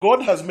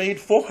God has made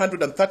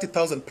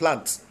 430,000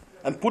 plants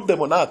and put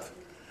them on earth.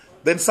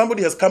 Then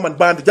somebody has come and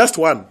banned just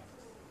one.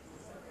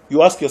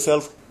 You ask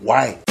yourself,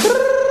 why?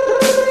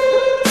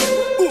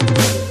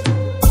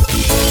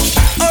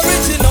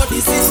 Original,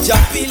 this is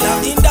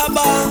Japila in the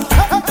bar.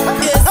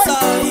 Yes,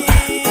 I.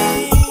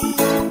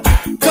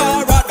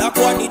 Karada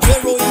kwani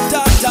jero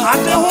itata.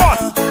 And then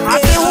what?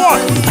 And then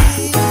what?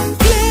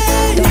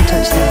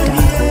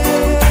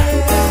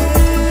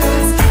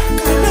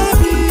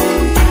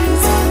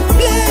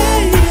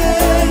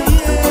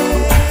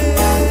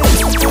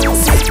 Don't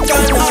touch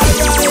that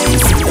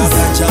dial.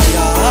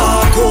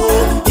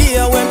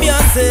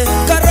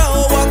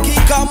 Karao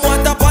wakika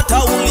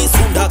mwatapata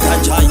ulisunda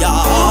ganja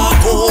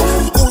yako.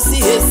 Usi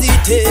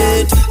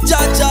hesitate,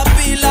 jaja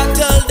bila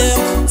tell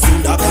them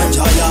sunda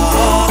ganja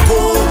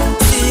yako.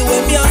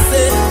 Siwe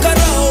miase,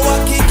 karao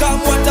wakika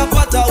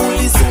mwatapata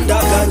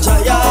ulisunda ganja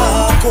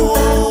yako.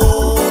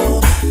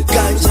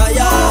 Ganja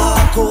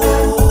yako.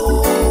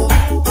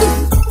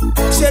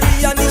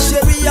 Sheria ni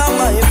sheria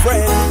my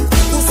friend.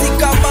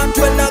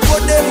 Usikamatwe na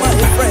gode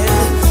my friend.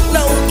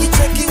 Na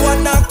ukichekiwa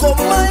nako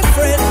my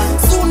friend.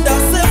 Sunda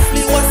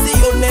safely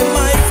wasione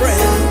my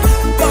friend.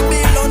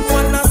 Babylon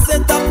wanna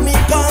set up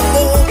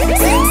mipango.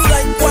 Seems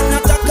like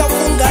wanataka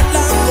funga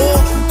lango.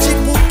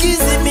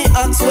 Chipukizi me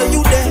ask where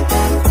you there.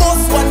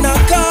 Boss wanna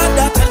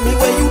kada tell me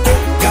where you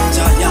there.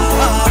 Ganja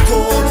yako.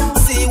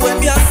 Siwe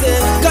miase.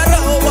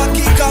 Karao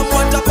wakika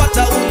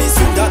mwatapata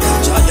ulisunda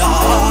ganja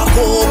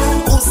yako.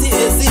 Usi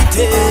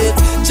hesitate.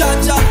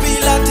 Jaja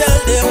bila tell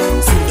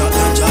them. Sunda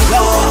ganja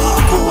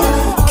yako.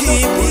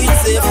 Keep it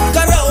safe.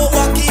 Karao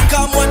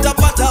wakika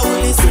mwatapata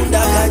ulisunda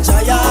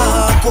ganja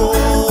yako.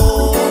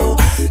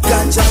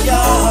 Ganja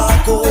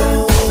yako.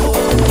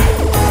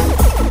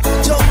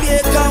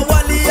 Jamaica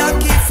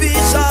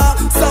waliakifisha.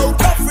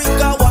 South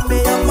Africa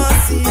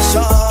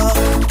wamehamasisha.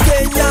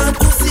 Kenya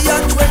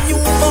tusiachwe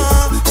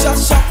nyuma.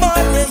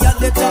 Shashamane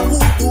yaleta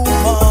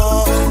huduma.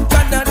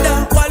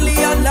 Canada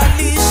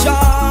walihalalisha.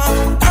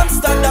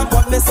 Amsterdam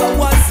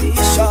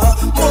wamesawazisha.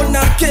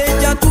 Mbona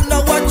Kenya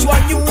tunawachwa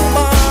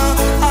nyuma.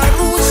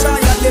 Arusha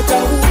yaleta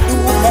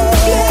huduma.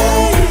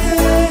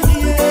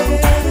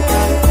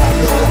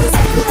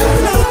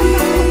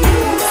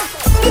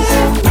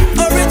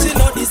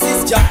 Original, this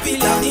is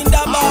Japila in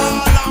the bar.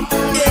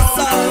 Yes,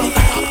 I.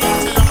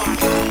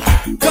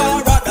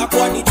 Karada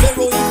kwani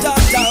jero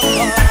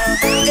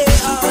itatamba.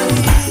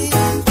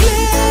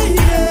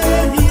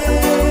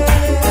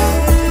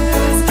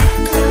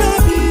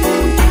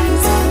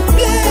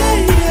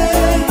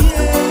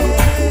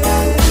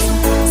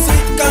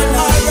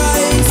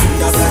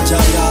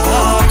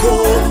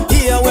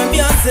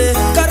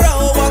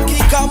 Karao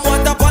wakika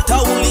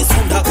mwatapata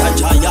ulisunda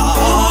ganja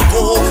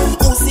yako.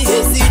 Usi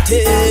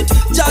hesitate,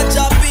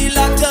 jaja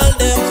bila tell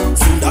them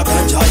sunda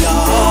ganja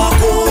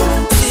yako.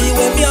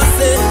 Siwe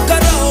miase,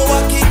 karao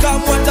wakika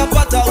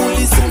mwatapata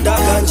ulisunda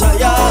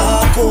ganja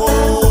yako.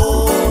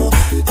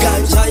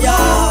 Ganja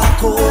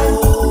yako.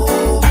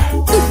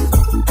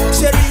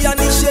 Sheria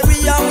ni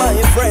sheria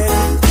my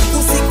friend.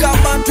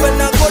 Usikamatwe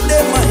na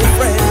gode my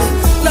friend.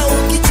 Na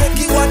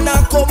ukichekiwa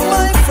nako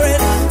my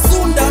friend.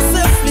 Sunda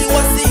safely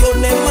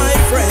wasione my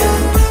friend.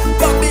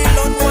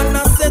 Babylon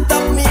wanna set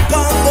up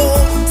mipango.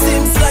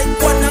 Seems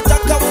like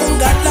wanataka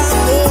funga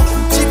lango.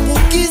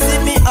 Chipukizi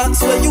me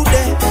ask where you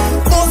there.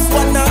 Boss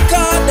wanna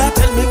kada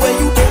tell me where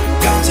you there.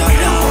 Ganja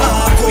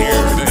yako.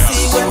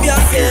 Siwe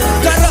miase.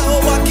 Karao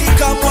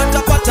wakika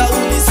mwatapata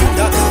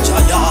ulisunda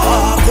ganja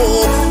yako.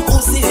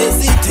 Usi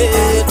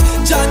hesitate.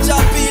 Jaja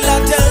bila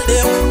tell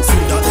them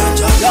sunda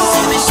ganja yako.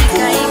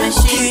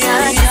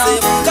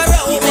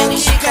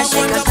 Imenishika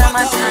shika kama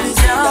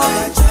kanjo.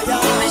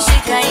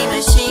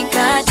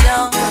 Imeshika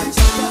jo.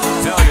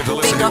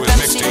 Pick up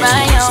MC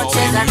Mayo,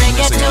 cheza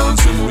reggae too.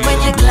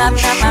 Kwenye club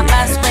na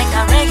mabas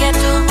weka reggae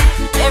too.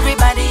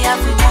 Everybody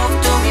have to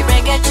move to me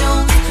reggae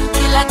too.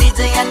 Kila DJ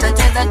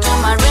atacheza tu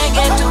ma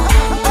reggae too.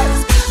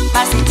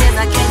 Basi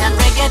cheza Kenyan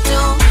reggae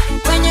too.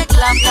 Kwenye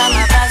club na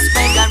mabas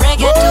weka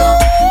reggae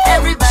too.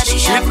 Everybody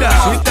have to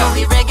move to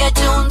me reggae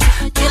tunes.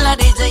 Kila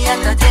DJ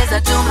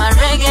atacheza tu ma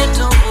reggae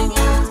too.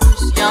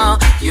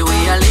 You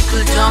wear a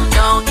little jump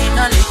down in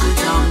a little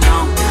jump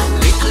down.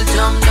 Little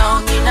jump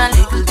down in a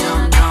little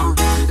jump down.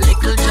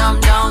 Little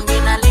jump down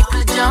in a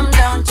little jump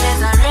down.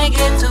 Chase a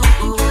reggae too.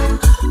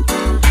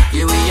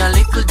 You wear a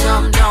little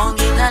jump down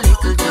in a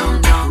little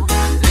jump down.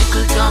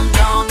 Little jump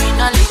down in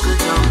a little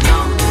jump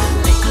down.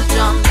 Little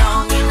jump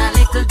down in a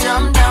little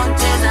jump down.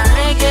 Chase a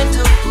reggae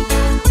too.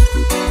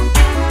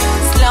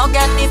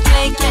 Slogan they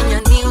play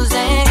Kenyan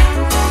music.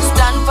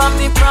 Stand for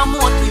me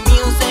promote the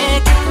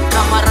music.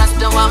 Kama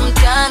rasta wa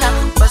mtana,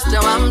 pasta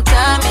wa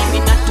mtaa. Mimi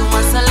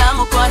natuma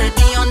salamu kwa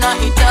radio na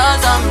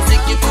itaza.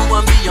 Mziki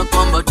kuambia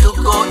kwamba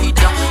tuko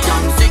ita. Ya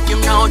mziki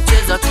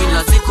mnaocheza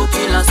kila siku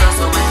kila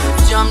sasa.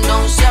 Jam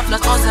down chef,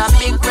 let's cause a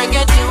big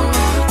reggae tune.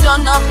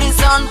 Turn up the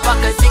sound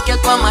paka ifike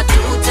kwa matu.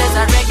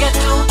 Cheza reggae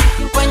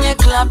too. Kwenye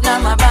club na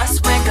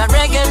mabas weka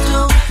reggae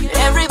too.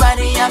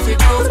 Everybody have to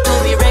groove to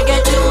be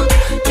reggae tune.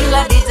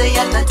 Kila DJ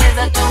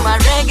atacheza tu ma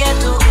reggae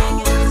too.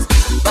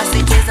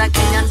 Basi cheza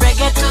Kenyan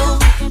reggae too.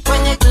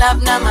 club,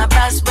 now my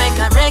bass break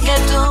a reggae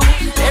tune.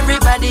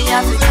 Everybody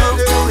have to groove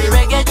to we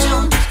reggae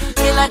tune.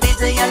 Kill a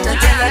DJ at a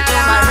tell her to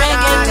my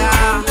reggae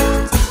tune.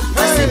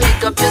 Must you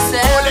pick up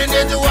yourself. All in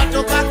the do what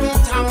to cut me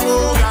tango,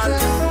 girl.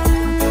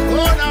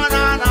 Oh na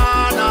na na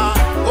na,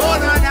 oh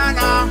na na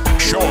na.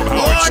 Show 'em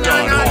how it's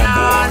done,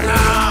 homeboy.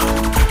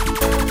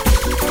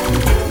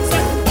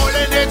 All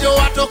in the do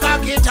what to cut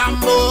me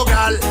tango,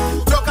 girl.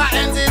 Toka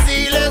enzi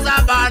zile za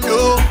bando.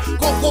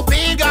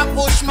 Kukupiga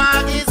push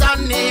magis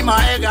and name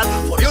my girl.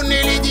 For you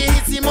nearly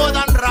hits more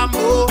than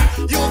Rambo.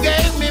 You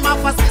gave me my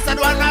first kiss, I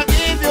wanna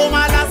give you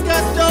my last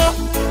kiss too.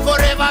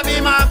 Forever be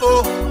my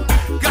go.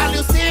 Girl,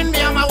 you seen me,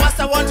 I'm a was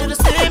I want you to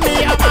see me,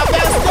 I'm a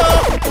best too.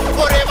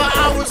 Forever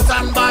I will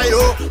stand by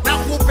you.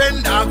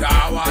 Nakupenda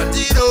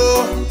gawadido.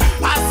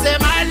 I say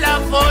my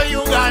love for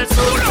you, girl,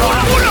 so strong.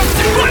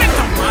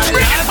 My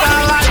love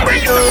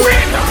gawadido.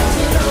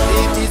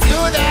 It is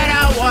you that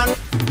I want.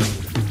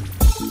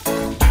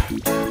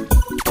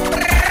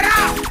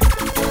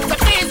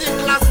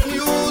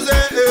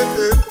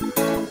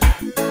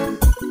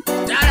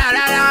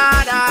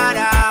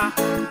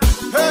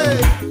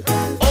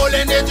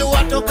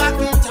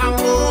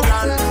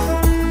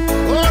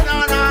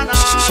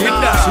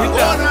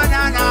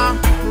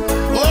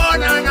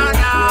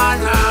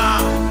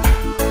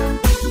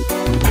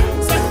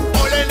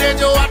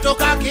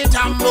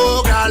 Kitambo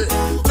girl,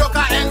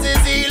 toka enzi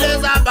zile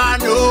za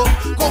bando.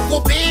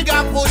 Kukupiga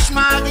push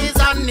magis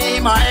and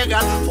name my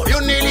girl. For you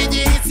nearly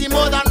hits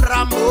more than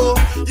Rambo.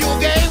 You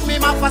gave me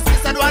my first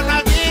kiss, I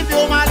wanna give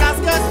you my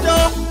last kiss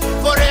too.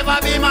 Forever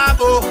be my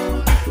go.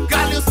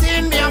 Girl, you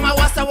seen me, I'm a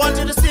was I want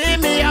you to see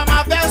me, I'm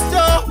a best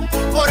too.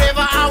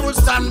 Forever I will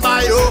stand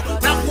by you.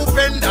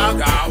 Nakupenda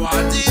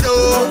gawadido.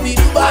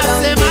 I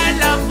say my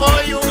love for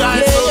you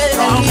guys so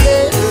strong.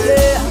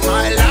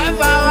 My love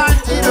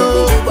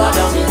gawadido.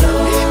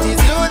 It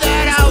is you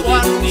that I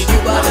want.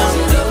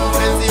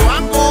 Penzi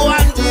wangu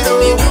wanjido.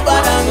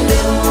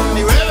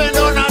 Ni wewe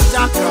ndo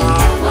nataka.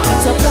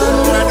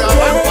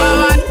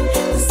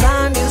 The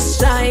sun is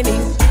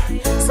shining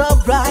so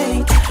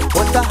bright.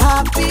 What a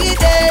happy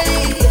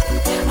day.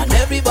 And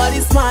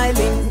everybody's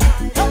smiling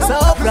so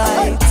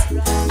bright.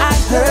 I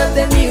heard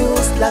the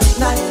news last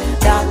night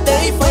that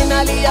they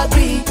finally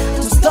agreed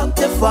to stop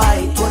the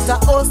fight. What an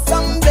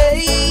awesome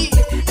day.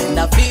 And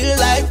I feel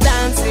like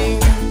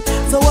dancing.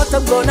 So what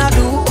I'm gonna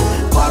do?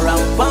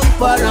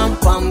 Param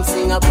pam,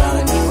 sing a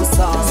brand new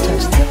song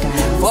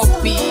for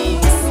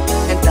peace.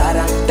 And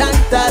taran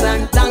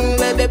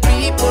let the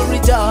people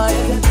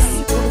rejoice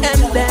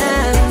and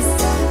dance.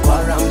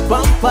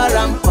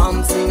 Param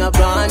pam, sing a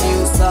brand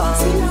new song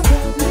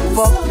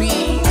for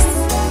peace.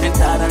 And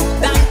taran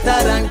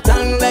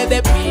let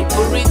the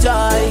people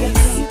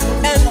rejoice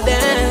and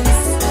dance.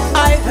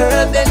 I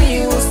heard the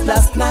news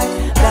last night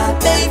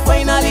that they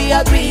finally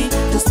agreed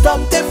to stop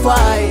the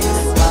fight.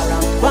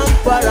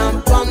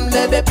 Param pam,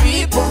 let the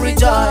people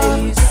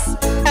rejoice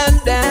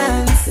and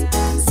dance.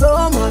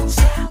 So much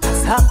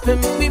has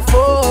happened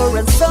before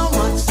and so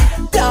much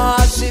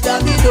God should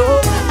have been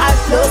done.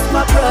 I've lost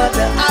my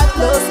brother, I've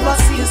lost my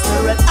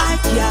sister, and I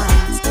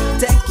can't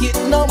take it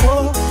no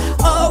more.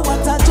 Oh,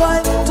 what a joy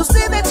to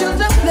see the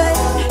children play.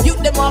 You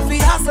them off the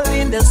hustle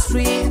in the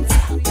streets.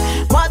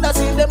 Mothers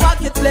in the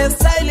marketplace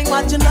selling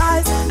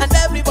merchandise, and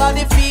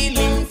everybody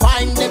feeling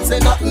fine. Them say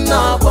nothing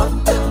now, but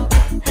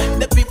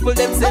the people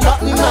them say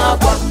nothing now,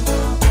 but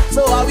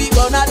so what we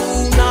gonna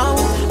do now?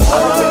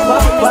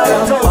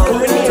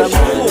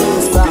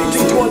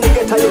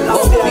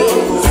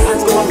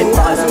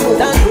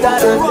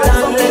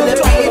 Let the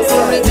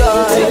people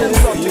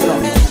rejoice.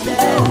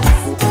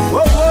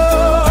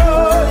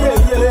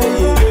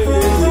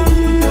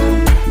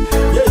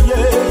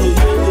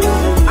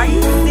 Are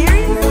you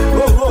serious?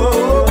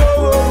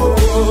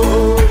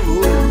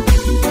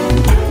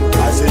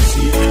 I said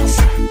see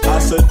it, I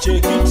said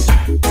check it.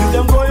 See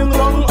them going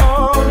wrong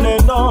on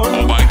and on.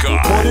 Oh my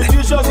God.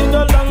 Politicians in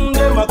the land,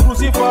 them a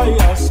crucify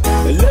us.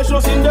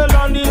 Elections in the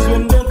land is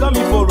when they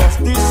coming for us.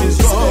 This is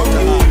wrong.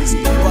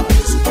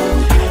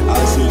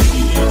 I said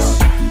see it,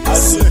 I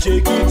said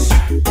check it.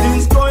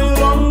 Things going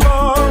wrong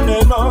on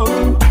and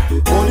on.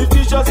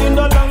 Politicians in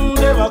the land,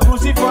 them a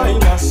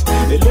crucifying us.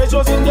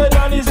 Elections in the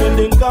land is when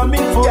they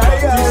coming for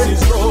us.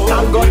 This is wrong. I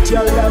got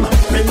tell them,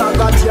 me not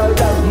got tell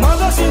them.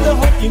 Mothers in the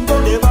home,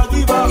 don't ever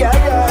give up.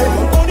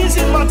 Police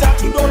in my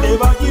tattoo, don't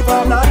ever give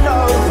up. No.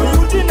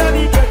 Youth in the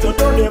ghetto,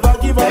 don't ever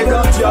give up. I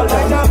got tell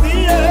them.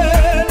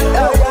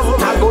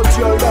 I got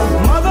tell them.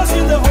 Mothers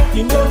in the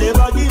home, don't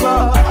ever give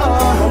up.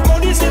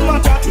 Police in my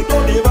tattoo,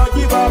 don't ever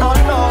give up.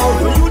 No.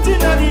 Youth in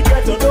the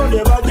ghetto, don't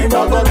ever give up.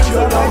 I got tell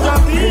them. I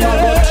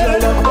got tell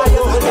them.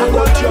 I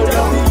got tell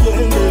them.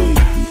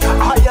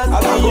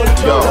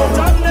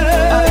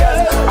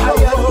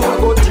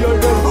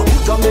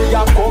 Me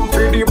a come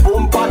for the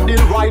bumper, the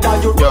rider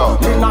you know.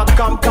 Me not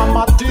come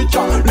a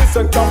teacher.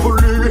 Listen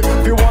carefully.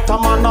 If you want a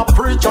man a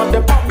preacher, the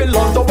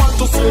Babylon don't want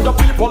to see the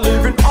people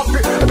living happy.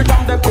 Every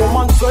time they come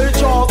and say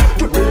just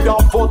give me a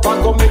vote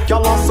and go make your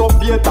last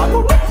obey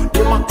that.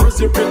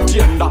 Democracy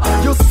pretender.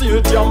 You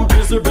see them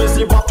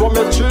busy, but when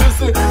me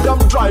cheesy, them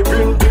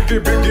driving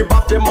biggie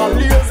them are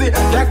lazy.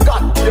 They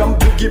got them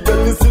biggie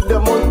belly, see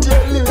them on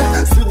telly,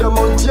 see them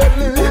on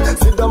telly,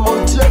 see them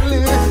on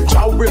telly.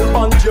 Jah will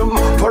band them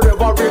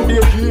forever in the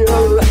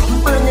hill.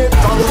 Bring it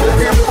on,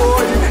 big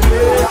boy,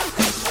 yeah.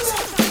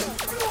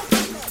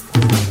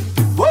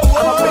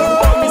 I'm a big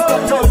boy, Mr.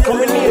 Tough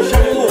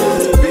combination.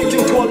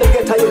 Speaking to all the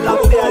get tired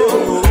out there,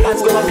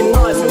 that's gonna be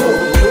nice, you know.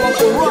 You want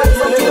to rise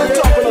up to the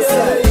top of the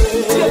side.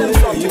 Tell them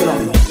something now.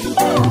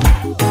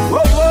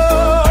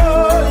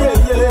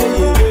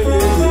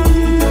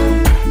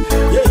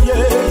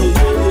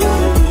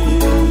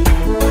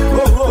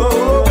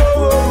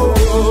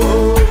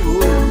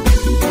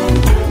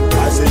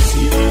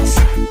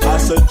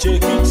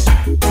 Check it,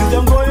 see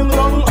them going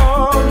wrong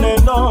on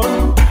and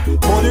on.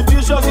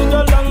 Politicians in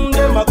the land,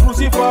 them a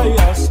crucify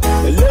us.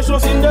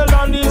 Elections in the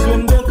land is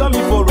when they come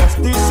for us.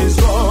 This is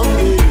wrong,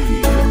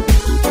 yeah.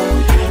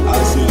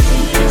 I say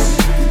this,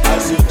 I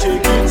say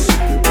check it,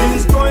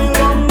 things going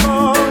wrong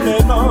on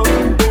and on.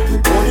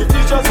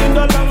 Politicians in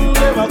the land,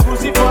 them a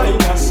crucify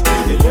us.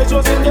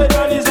 Elections in the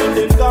land is when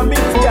they come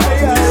for us.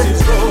 This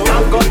is wrong.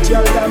 I'm gonna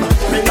tell them,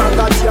 me not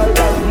gonna tell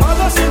them.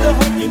 Mother see the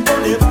hurting,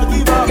 don't ever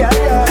give up.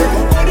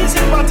 This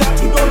is my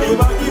tattoo, don't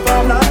ever give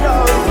up. Nah,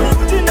 no.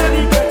 You in the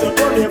ghetto,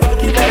 don't ever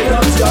give up.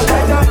 That's your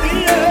right at the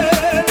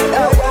end.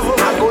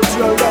 I go to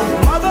your love.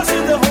 Mother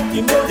see the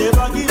hooking, don't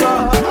ever give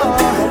up.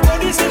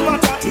 This is my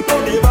tattoo,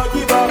 don't ever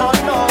give up. Nah,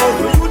 no.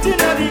 You in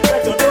the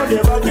ghetto, don't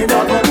ever give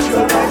up. That's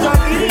your right at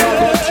the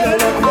end.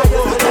 I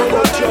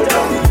go to your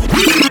love.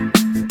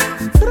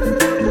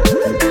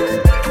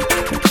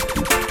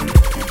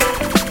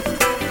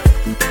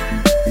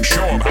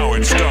 Show 'em how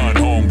it's done,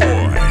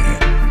 homeboy.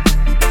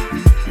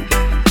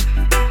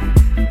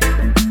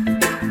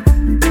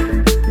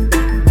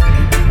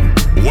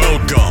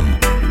 Welcome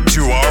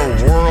to our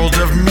world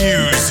of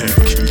music.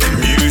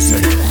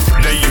 Music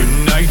that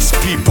unites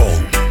people.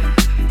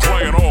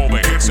 Playing all the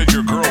hits that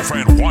your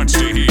girlfriend wants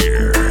to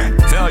hear.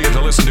 Failure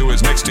to listen to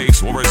his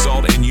mixtapes will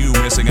result in you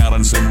missing out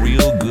on some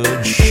real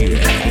good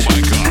shit. Oh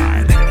my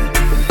God.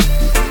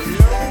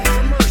 No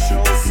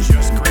commercials,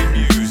 just great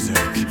music.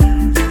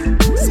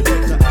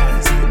 Select the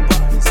artist, the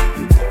bottles.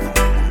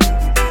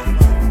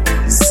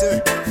 Sir.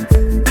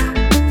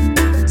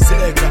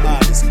 Select the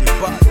artist, the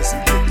bottles.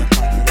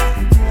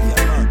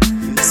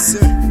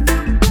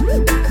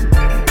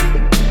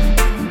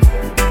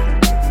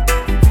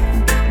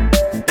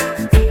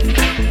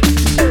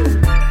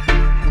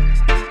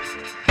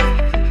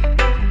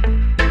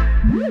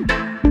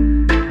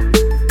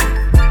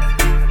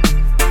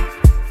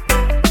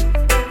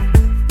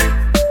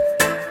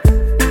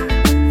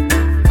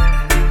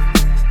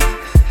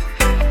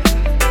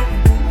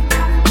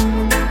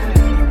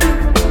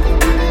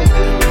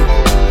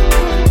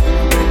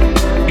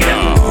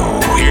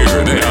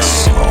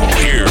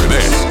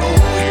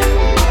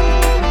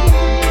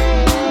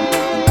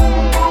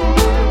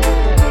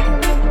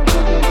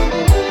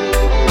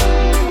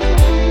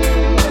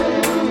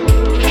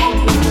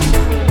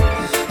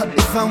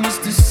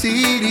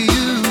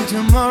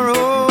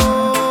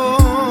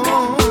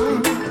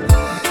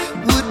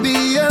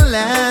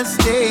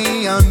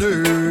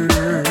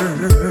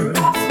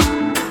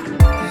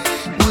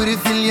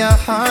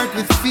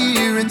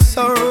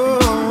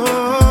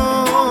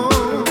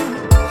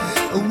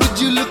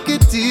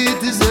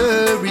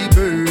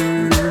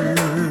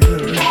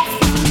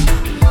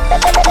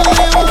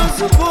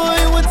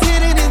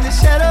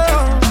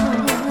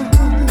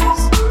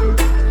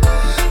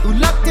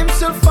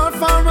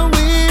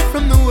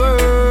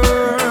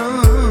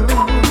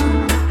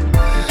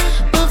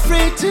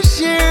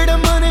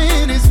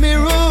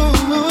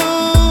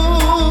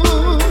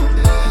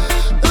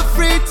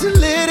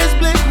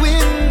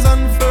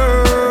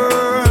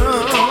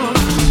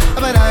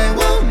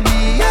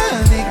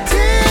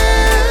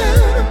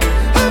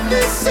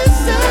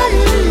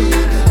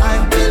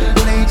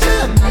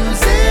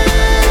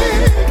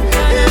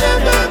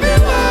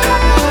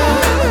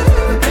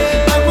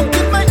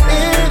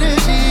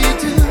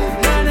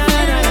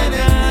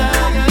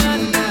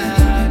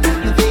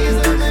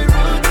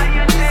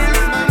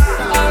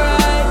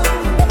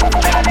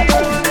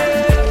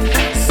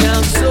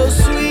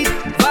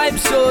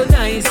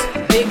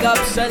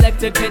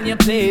 Can you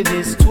play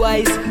this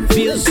twice?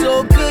 Feels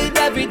so good,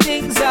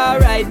 everything's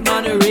alright.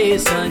 Monterey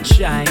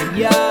sunshine,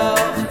 yo.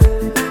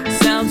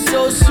 Sounds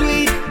so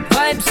sweet,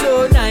 vibe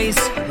so nice.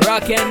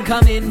 Rockin'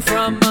 coming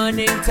from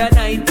morning to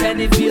night, and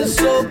it feels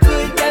so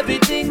good,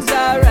 everything's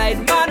alright.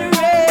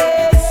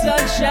 Monterey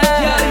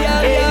sunshine,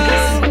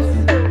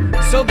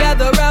 yo. So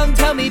gather round,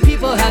 tell me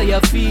people how you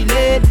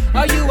feeling.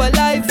 Are you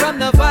alive from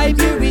the vibe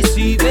you're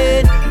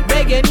receiving?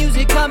 Reggae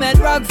music come and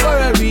rock for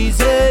a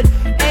reason.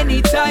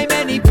 Anytime,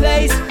 any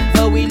place,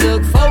 but we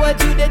look forward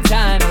to the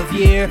time of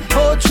year.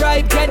 Whole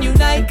tribe can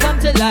unite, come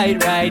to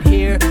light right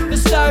here. The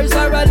stars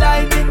are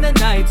aligned in the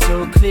night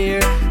so clear.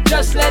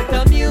 Just let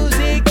the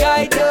music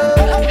guide you.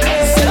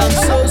 Sounds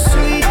so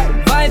sweet,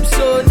 vibe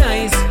so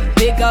nice.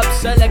 Big up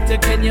selector,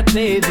 can you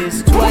play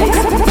this twice?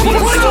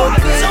 Feels so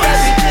good,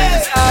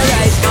 everything's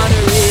alright.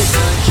 Monterey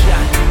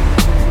sunshine.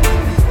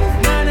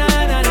 Na na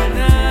na na na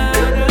na.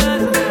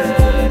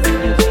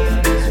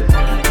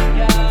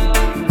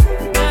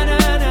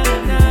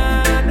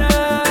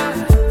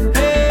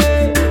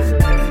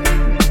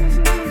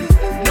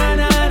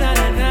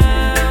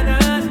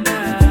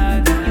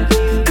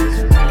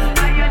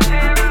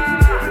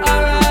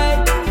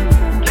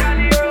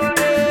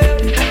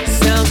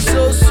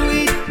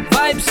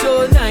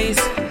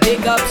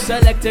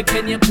 selector,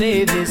 can you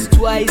play this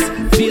twice?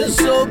 Feels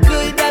so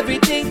good,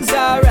 everything's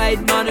alright.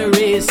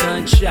 Monterey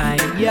sunshine,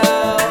 yo.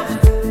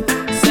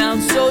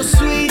 Sounds so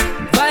sweet,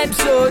 vibe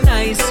so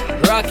nice.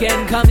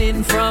 Rockin'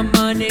 coming from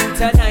morning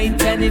to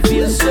night, and it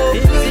feels so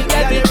good,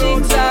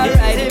 everything's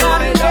alright.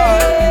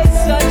 Monterey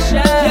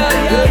sunshine,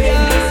 yeah.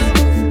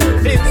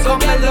 It's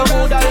come hello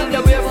mood all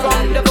the way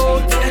from the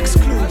boat.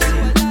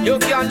 Exclusive. You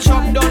can't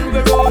chop down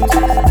the road.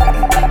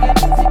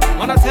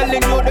 Man, I'm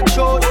telling you the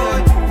truth.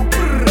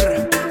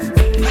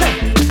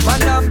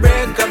 Man,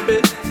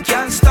 unbreakable,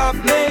 can't stop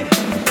me.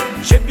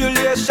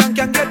 Tribulation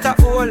can get a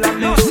hold of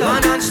me.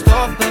 Man,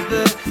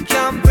 unstoppable,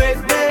 can't break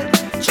me.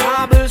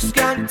 Troubles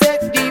can't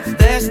take the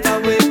best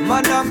away.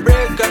 Man,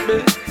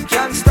 unbreakable,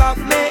 can't stop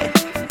me.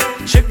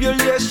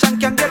 Tribulation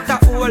can get a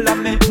hold of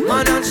me.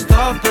 Man,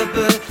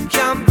 unstoppable,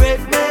 can't break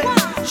me.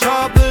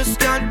 Troubles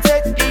can't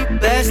take the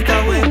best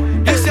away.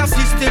 This your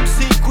system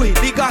secret,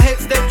 bigger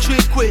heads them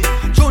trick way.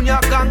 Junior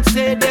gang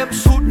say them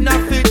shoot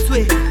not fit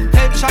way.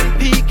 Tension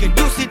peaking,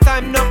 you see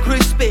time no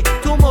crispy.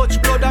 Too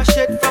much blood a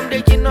shed from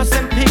the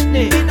innocent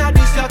picnic. In a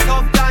this your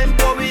tough time,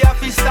 boy we have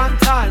to stand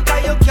tall.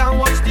 Cause you can't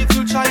watch the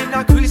future in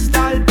a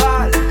crystal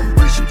ball.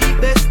 Wish the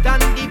best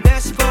and the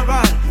best for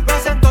all.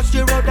 Rise and touch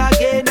the road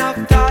again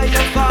after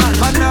you fall.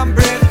 Man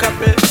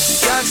unbreakable,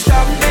 can't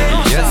stop me.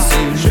 Yes,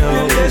 you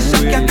know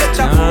can get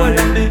a hold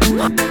of me.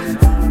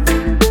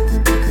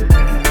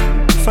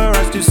 For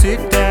us to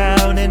sit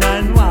down and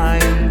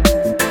unwind.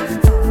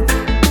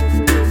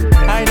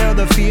 I know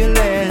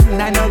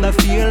the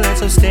feeling,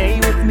 so stay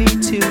with me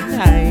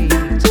tonight.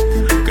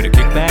 Gonna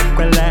kick back,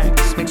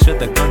 relax, make sure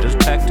the gun's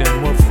packed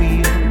and we'll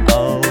feel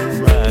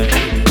alright.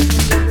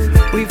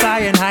 We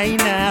flying high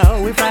now,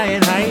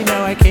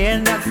 I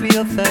cannot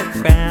feel the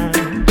ground.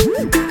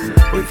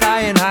 We're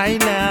flying high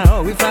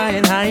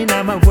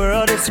now, my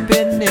world is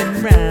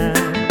spinning round.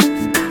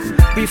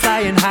 We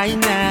flying high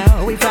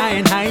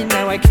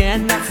now, I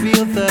cannot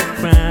feel the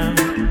ground.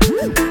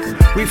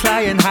 We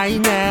flying high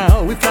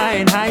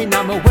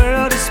now, my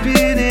world is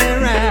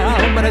spinning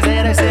round. But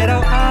I said,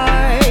 oh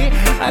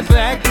I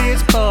packed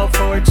this ball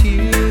for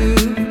two.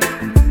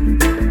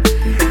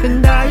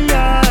 And I'm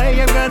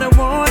gonna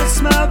wanna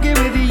smoke it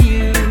with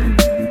you.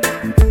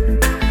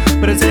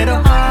 But I said,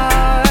 oh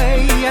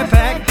I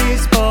packed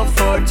this ball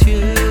for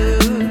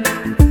two.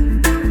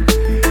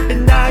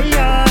 And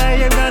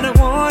I'm gonna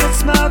wanna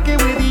smoke it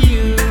with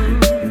you.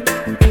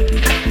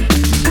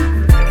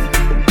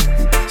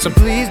 So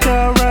please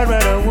don't run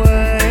right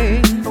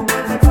away.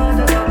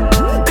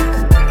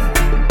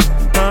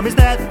 Promise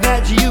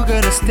that you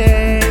gonna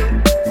stay.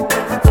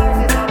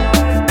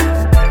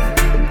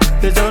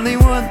 There's only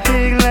one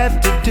thing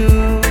left to do.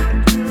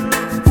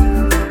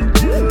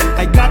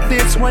 I got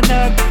this one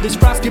nug, this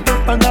frosty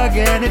purple nug,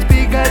 and it's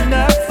big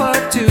enough for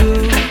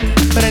two.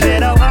 But I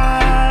said, oh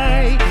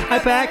I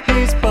packed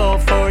this bowl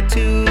for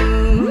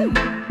two.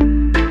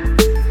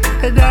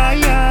 And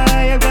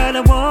I'm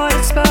gonna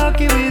wanna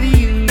smoke it with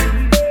you.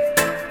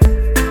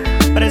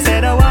 But I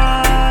said, oh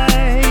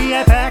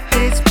I packed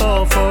this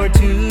bowl for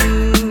two.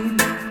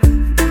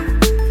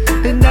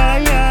 And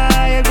I'm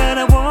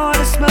gonna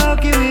wanna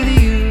smoke it with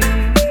you.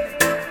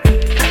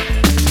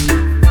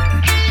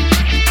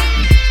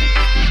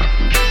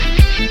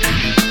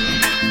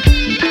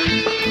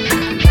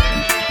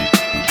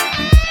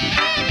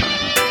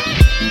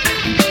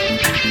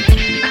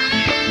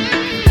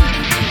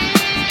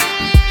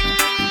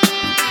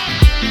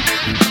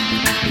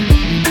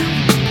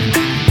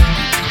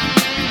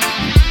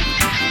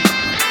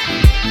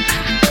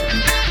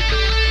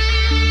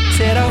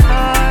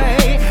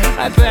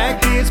 I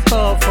packed this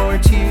ball for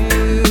two.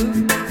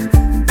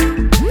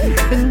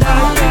 And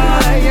I'm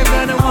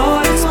gonna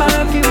wanna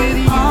smoke it with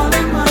you. All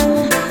in one,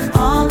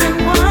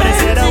 but I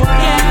said, oh,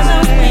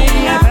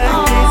 I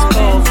packed this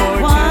ball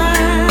for two.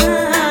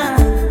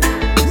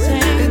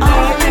 And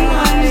I'm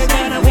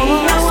gonna wanna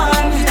smoke it with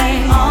you.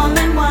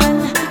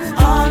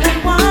 all in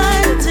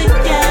one,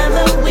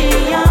 together we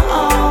are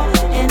all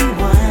in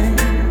one.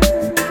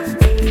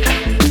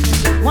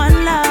 One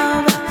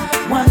love,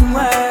 one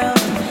world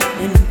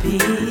in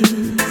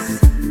peace.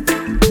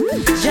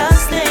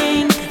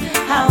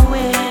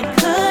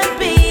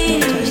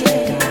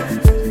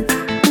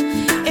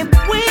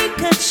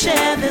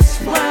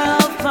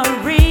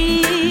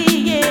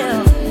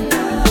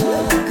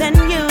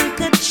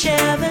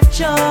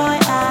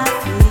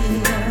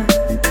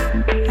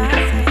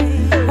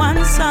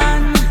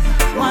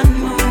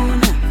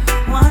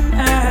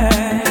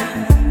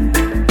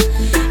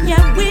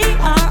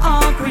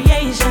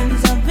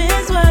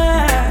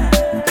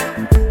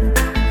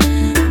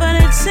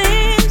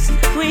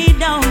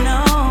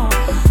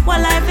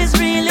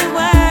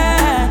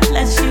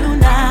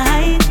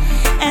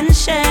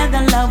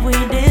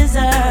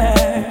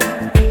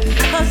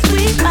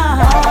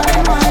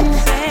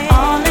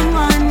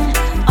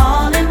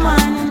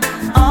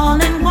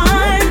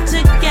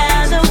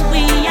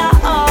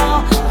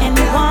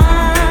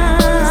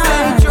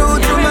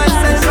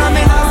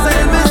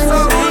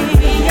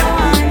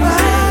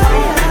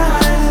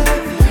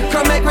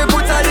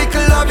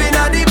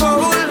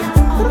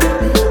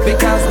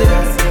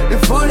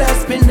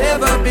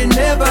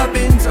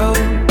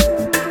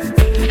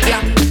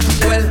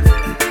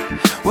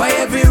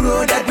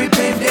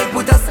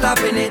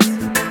 stopping it.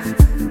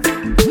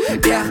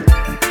 Yeah.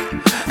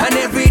 And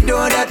every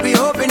door that we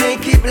open, they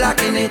keep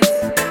locking it.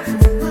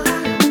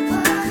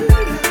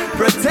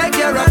 Protect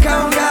your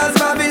account, girls,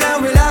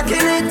 Babylon, we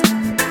locking it.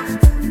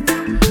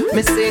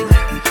 Me sing,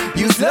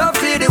 use love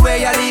clear the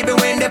way you leave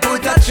it when they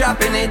put a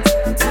trap in it.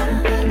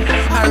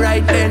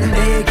 Alright then,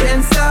 they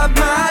can stop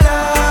my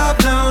love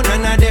now.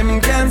 None of them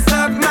can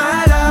stop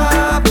my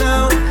love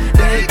now.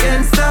 They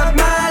can stop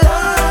my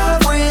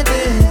love with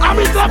it. I'm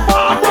in the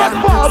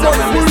bar, so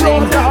when we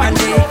sing, and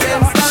they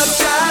can stop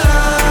your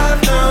love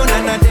now.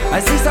 None of them. I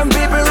see some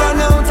people run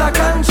out of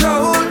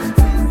control.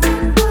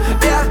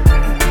 Yeah,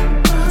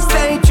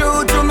 stay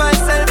true to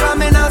myself,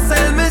 I'm in a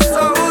sell me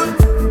soul.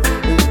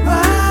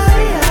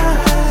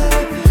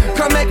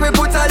 Come make me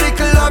put a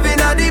little love in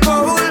a the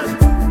bowl.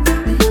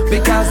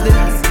 Because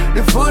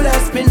the fool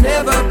has been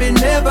never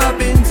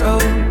been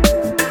told.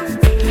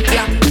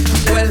 Yeah,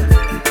 well,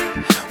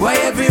 why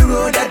every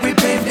road that we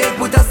pave they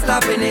put a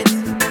stop in it.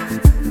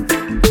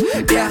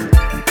 Yeah,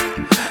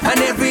 and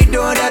every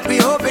door that we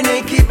open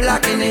they keep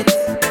locking it.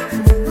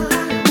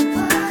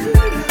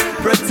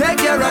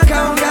 Protect your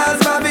account, girls,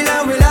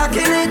 Babylon, we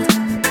locking it.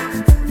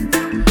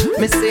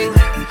 Me sing,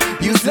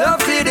 use love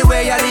clear the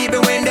way you leave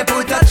it when they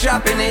put a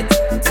trap in it.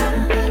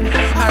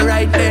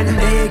 Alright then,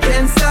 they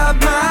can stop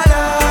my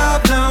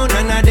love now.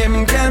 None of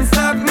them can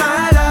stop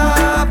my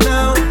love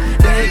now.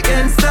 They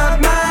can stop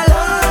my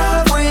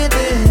love with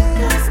it.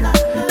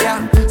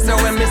 Yeah, so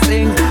when me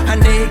sing,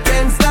 and they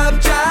can stop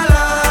your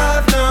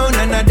love now.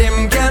 None of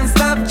them can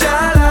stop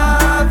your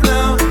love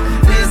now.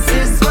 This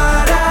is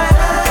what I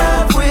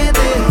have with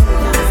it.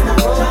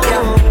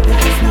 Yeah,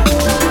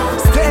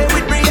 stay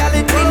with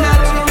reality, not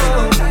change.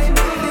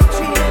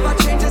 Victory never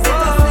changes,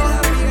 it'll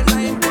still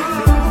be a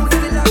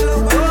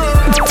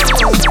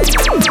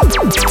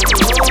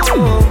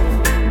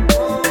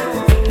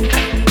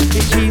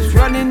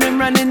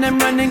running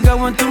and running,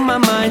 going through my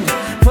mind.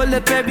 Pull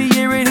up every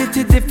year, it hits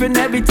you different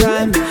every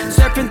time.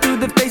 Surfing through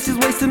the faces,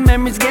 wasting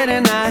memories,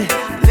 getting high.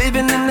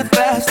 Living in the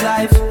fast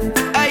life.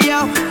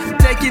 Ayo,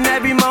 taking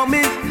every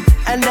moment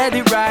and let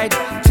it ride.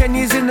 10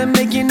 years in the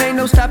making, ain't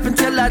no stopping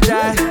till I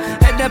die.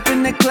 Head up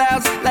in the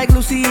clouds, like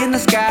Lucy in the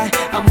sky.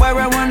 I'm where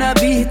I wanna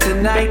be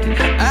tonight.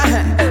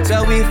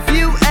 So if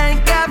you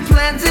ain't got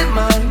plans in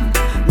mind,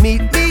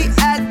 meet me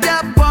at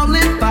the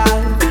bowling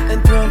five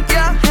and throw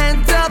your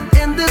hands up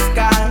in the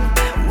sky.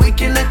 We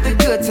can let the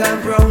good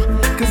time grow.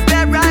 Cause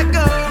there I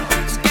go,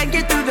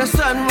 skanking through the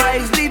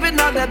sunrise, leaving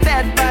all the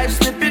bad vibes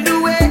slipping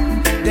away.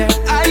 There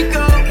I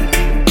go,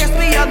 guess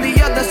me on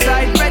the other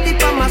side, ready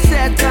for my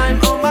sad time,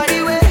 on my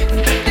way.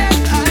 There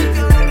I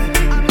go,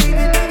 I'm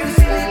leaving like a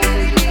silly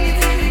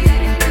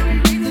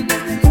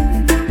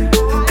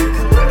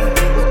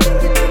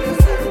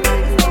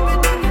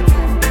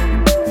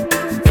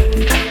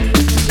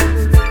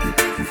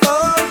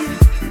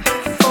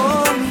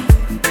for me,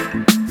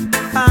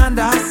 find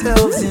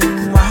ourselves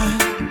in wow.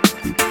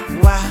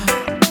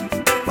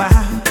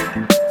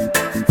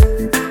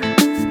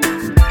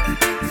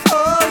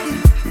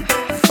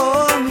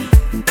 For me,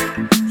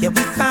 yeah,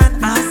 we find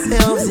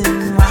ourselves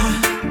in wow.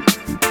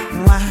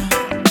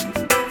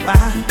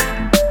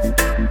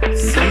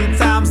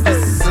 Sometimes the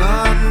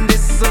sun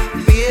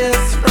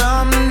disappears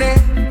from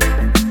there,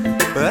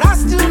 but I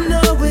still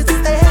know it's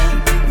there.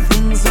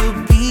 Things will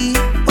be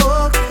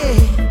okay.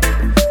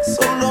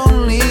 So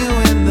lonely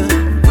when the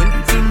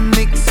winter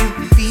makes you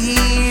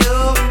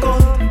feel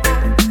cold,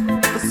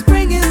 but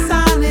spring is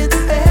on its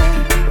way.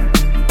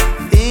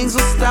 Things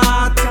will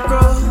start to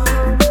grow.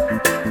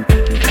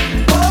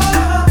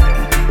 Oh,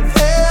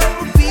 there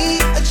will be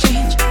a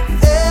change.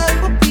 There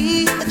will be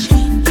a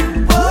change.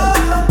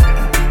 Oh,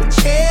 the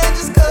change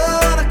is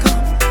gonna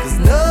come, 'cause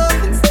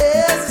nothing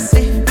stays the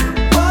same.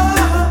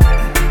 Oh,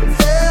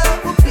 there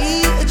will be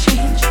a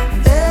change.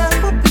 There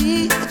will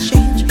be a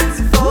change. It's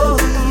for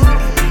you.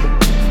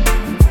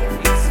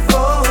 It's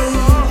for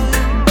you.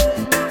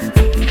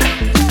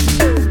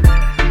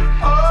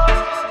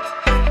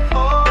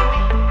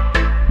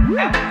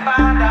 And we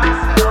find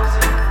ourselves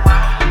in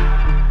wow.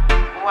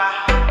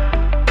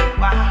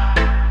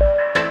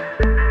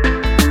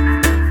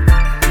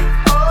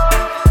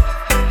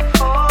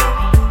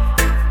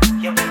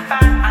 Yeah, we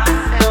find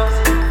ourselves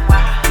in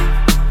wow.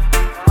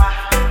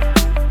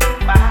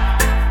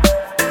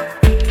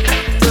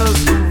 Does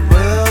the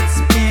world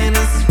spin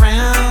us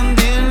round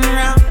and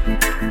round?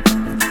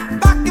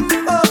 Back and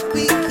forth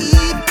we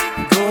keep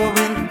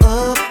going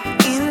up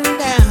and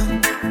down.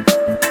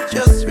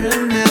 Just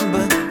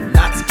remember,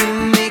 knots can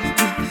make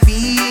you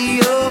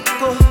feel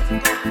good.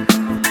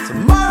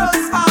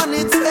 Tomorrow's on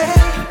its way.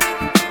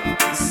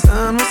 The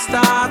sun will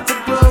start to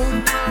glow.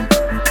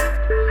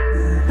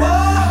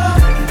 Whoa,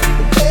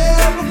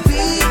 there will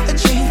be a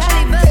change.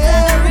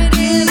 There will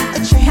be a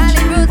change.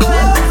 Cali roots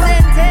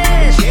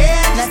represented.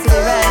 Change That's the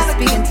right,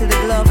 speaking to the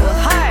global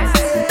heart.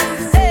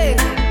 Hey.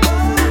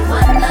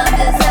 One love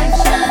is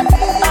action.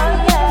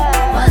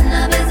 One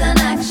love is an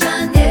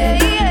action.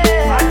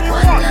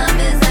 One love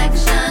is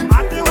action.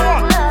 One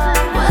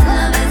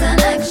love is an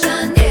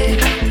action.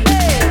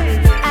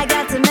 I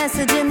got the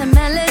message in the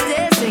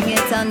melody, singing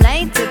all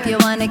night if you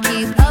wanna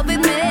keep up with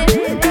me.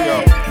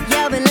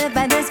 Yeah, we live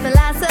by this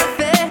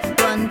philosophy.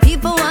 One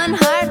people, one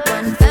heart,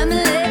 one family.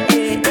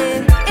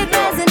 It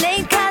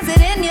resonates cause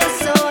it in your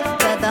soul.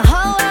 But the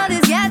whole world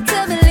is yet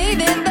to believe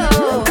it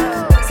though.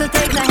 So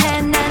take my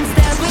hand and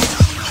step with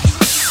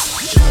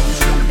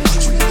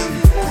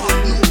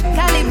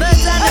Cali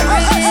birds on the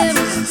rhythm.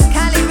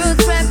 Cali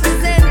roots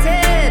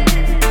represented.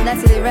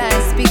 That's the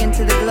right, speaking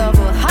to the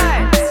global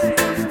heart.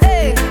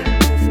 Hey.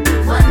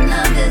 One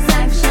love is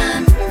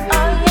action.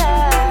 Oh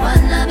yeah.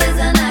 One love is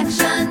an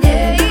action.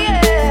 Yeah,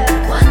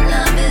 yeah. One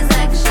love is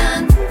action.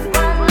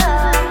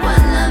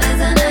 One love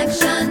is an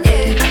action.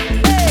 Yeah.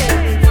 Hey.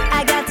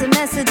 I got the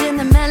message in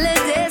the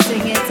melody.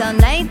 Sing it all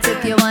night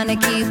if you wanna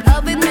keep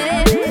up with me.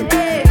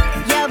 Hey.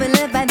 Yeah, we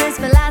live by this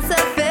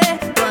philosophy.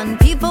 One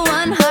people,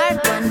 one heart,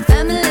 one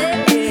family.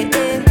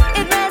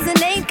 It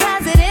resonates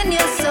cause it in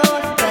your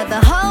soul. But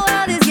the whole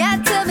world is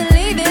yet to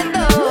believe it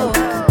though.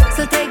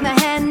 So take my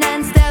hand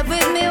and step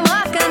with me.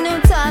 Walk a new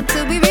talk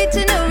till we reach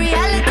a new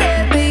reality,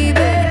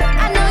 baby.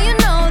 I know you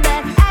know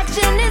that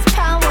action is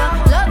power.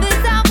 Love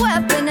is our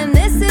weapon and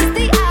this is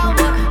the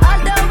hour.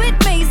 Although it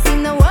may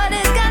seem the world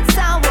has gone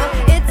sour,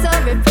 it's a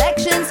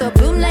reflection, so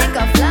bloom like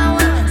a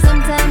flower.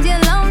 Sometimes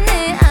you're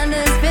lonely,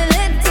 others feel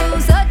it too.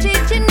 So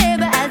treat your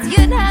neighbor as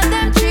you'd have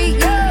them treat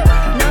you.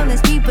 Know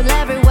there's people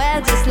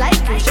everywhere just like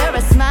you. Share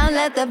a smile,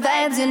 let the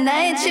vibes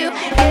unite you.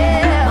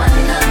 Yeah. One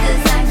love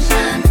is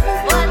action.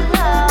 One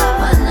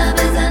love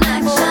is an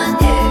action.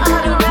 Yeah.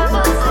 All the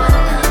rebels. One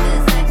love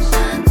is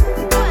action.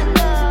 One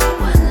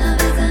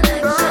love is an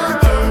action.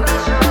 Yeah.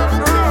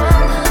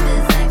 One love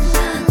is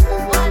action.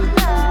 One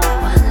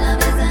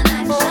love is an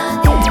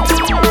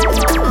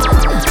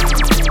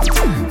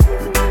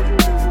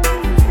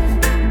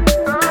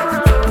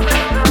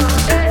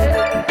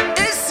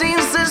It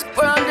seems this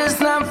world is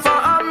not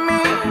for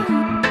me.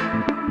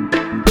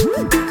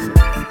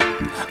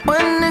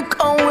 When the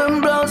cold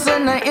wind blows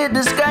and I hear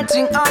the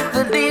scratching of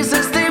the leaves,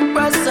 it's the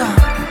pressure.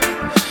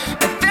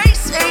 And they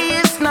say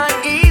it's not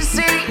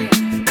easy.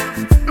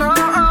 No.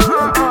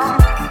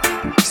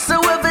 So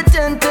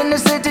evident in the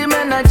city,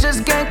 man, I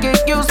just can't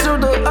get used to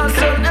the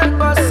hustle and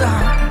bustle.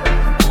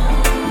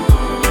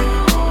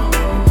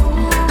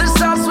 The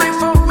south wait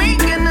for me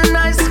in the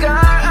night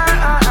sky.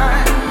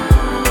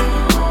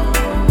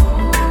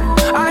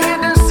 I hear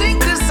them sing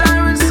the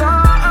siren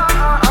song,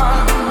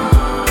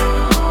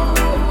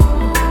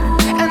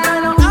 and I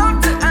know how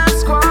to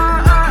ask why.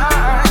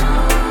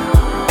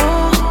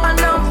 I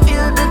don't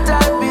feel that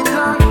I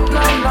belong,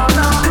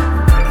 no.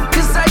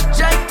 'Cause I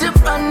tried to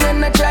run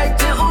and I tried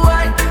to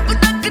hide, but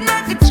I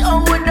cannot control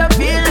what I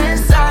feel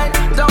inside.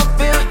 Don't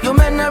feel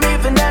human or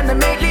even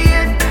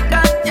animalian.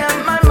 Goddamn,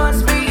 I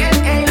must be an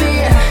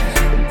alien.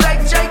 I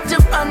tried to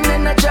run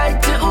and I tried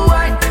to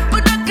hide,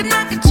 but I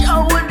cannot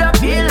control what I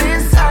feel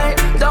inside.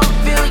 Don't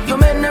feel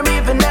human or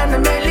even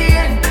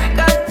animalian.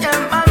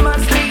 Goddamn, I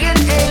must be an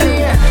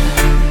alien.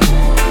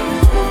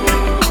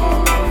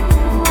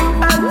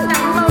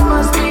 Goddamn, I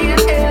must be an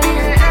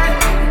alien.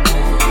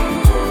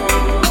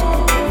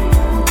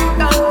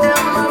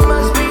 Goddamn, I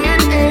must be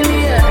an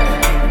alien.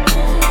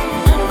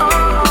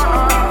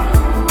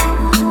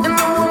 You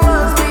know I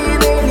must be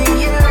an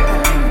alien.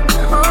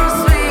 Oh,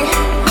 sweet,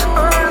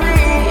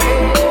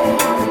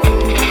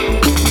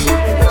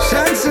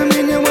 Chance a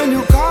million when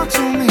you call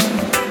to me.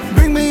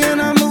 Bring me in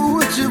a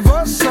mood with your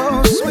voice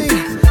so sweet.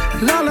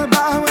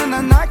 Lullaby when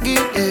I knock it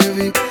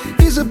heavy.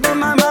 Ease up on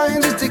my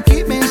mind just to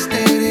keep me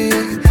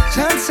steady.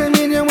 Chance a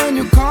million when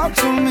you call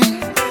to me.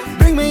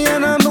 Bring me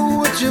in a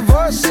mood with your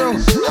voice so.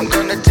 I'm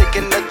gonna take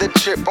another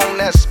trip on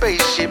that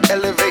spaceship,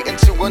 elevating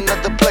to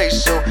another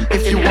place. So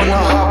if you wanna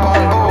hop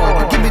on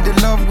board, give me the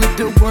love with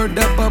the word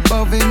up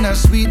above in a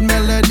sweet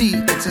melody.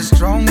 It's a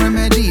strong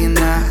remedy, and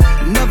I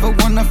never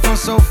wanna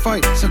fuss or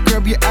fight. So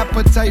curb your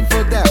appetite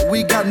for that.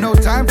 We got no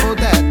time for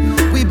that.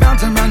 We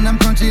bounce around them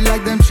country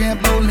like them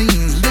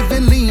trampolines.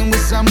 Living lean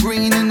with some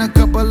green and a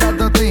couple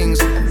other things.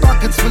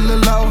 Pockets full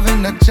of love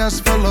and a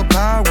chest full of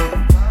power.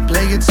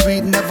 Play it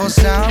sweet, never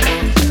sour.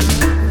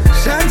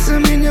 Chance a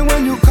million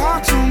when you call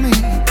to me.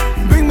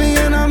 Bring me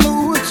in a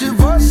mood with your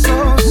voice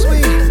so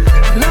sweet.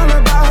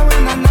 Lullaby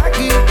when I knock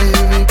it,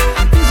 baby.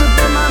 Ease up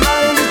in my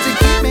mind just to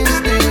keep me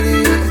steady.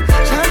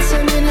 Chance a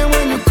million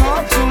when you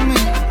call to me.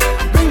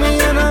 Bring me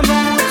in a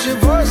mood with your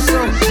voice so.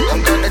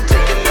 I'm gonna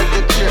take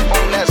another trip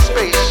on that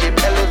spaceship,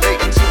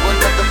 elevating to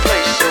another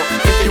place. So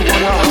if you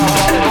wanna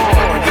hop on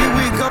board, here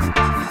we go.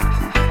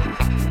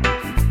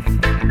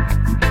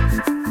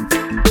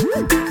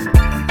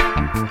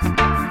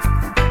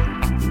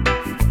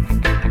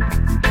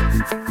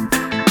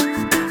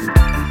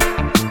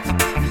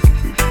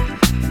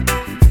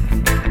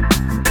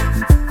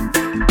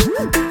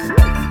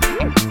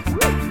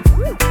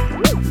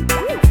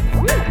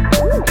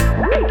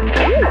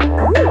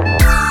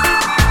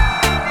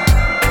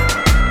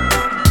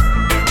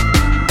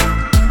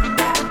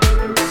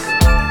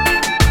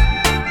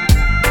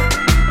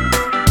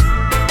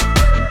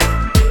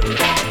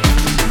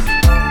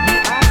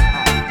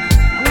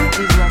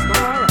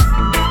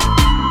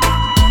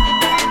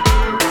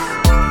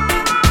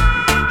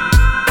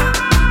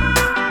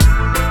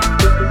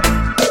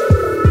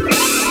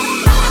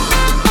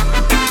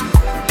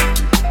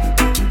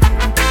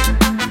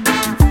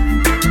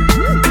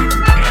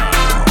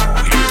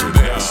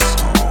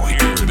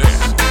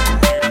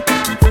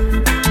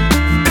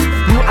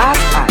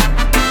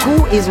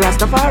 is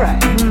Rastafari.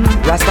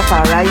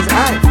 Rastafari is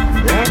I.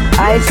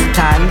 I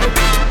stand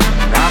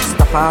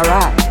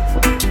Rastafari.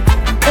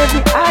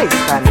 Every I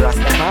stand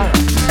Rastafari.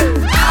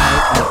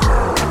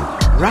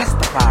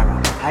 Rastafari.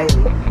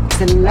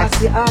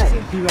 Selassie I.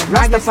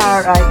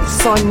 Rastafari is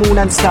sun, moon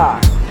and star.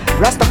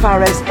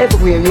 Rastafari is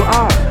everywhere you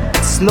are.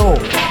 Snow,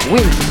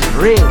 wind,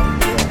 rain.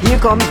 Here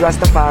comes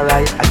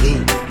Rastafari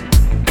again.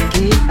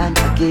 Again and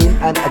again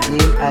and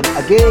again and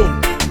again.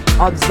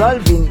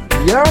 Absolving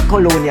your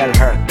colonial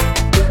hurt.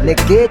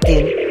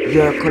 Negating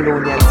your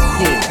colonial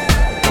stain.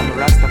 From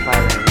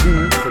Rastafari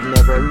we could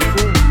never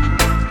refrain.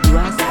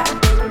 Rasta.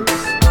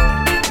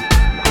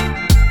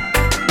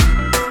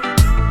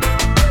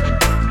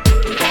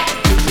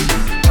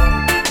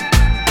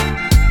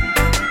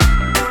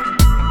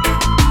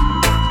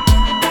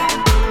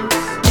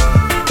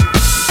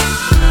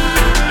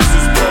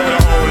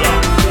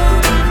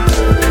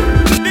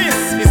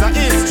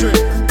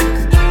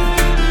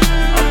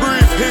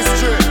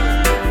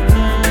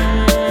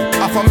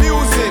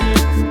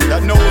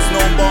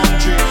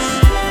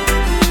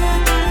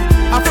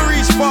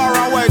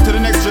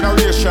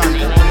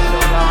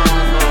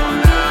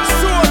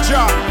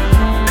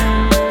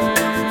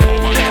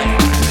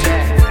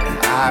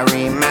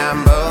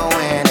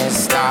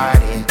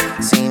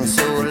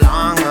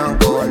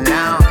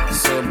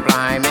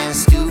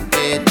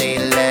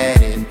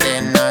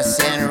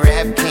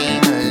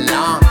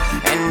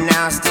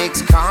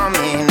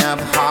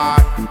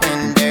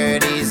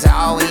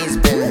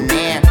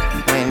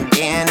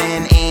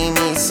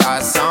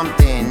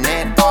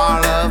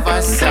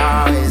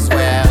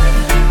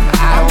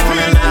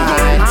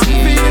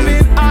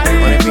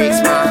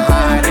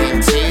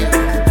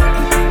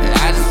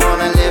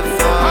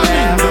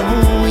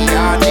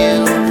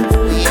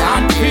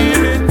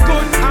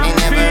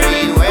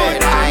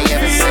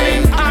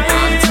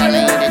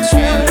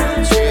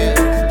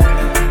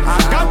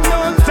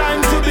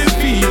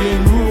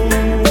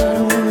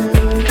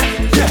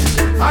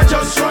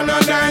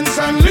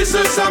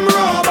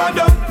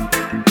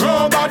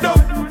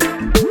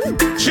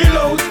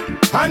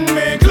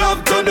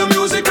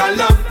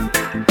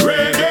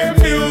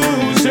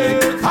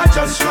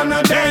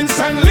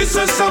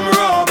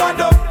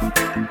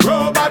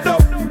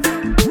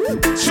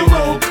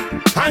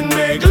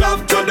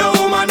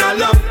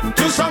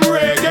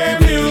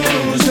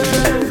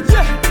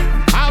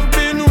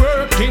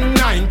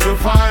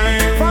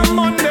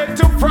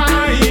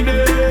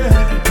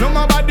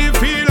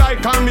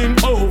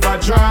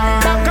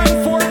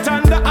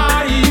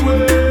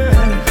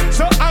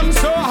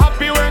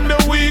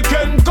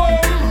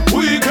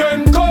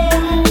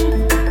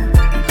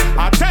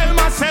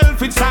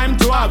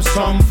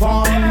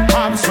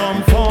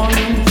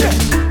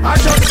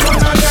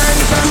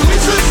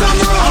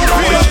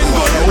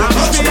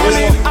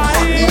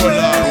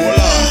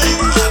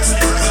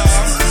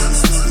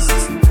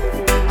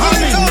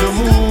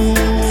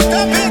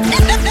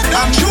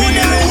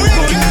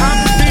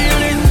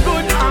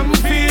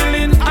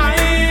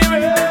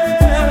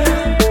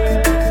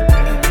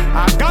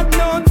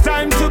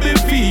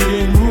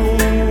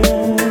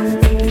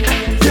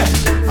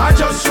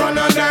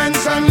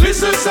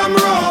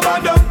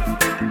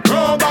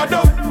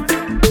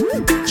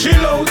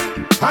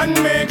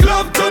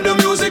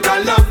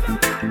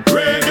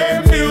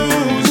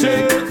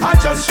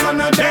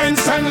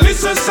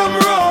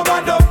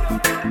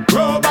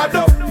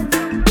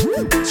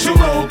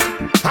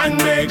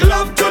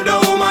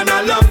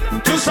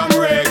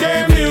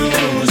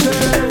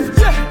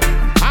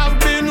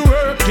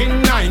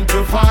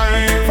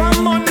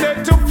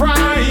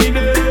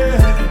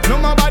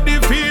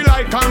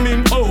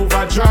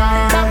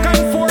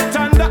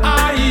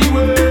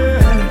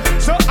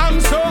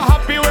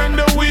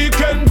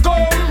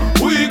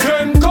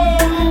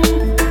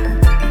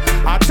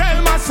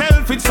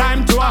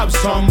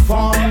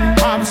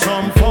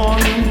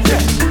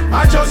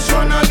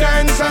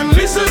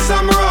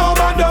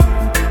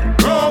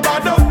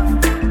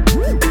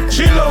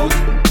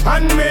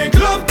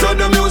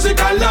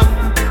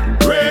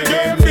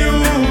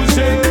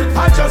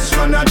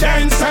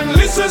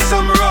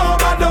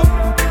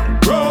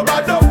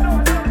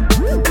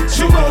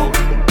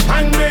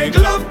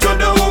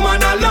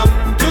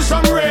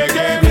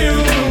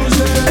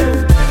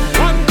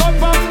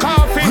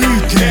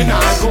 Then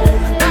I go,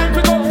 time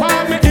to go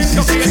for me in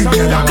the face of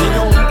the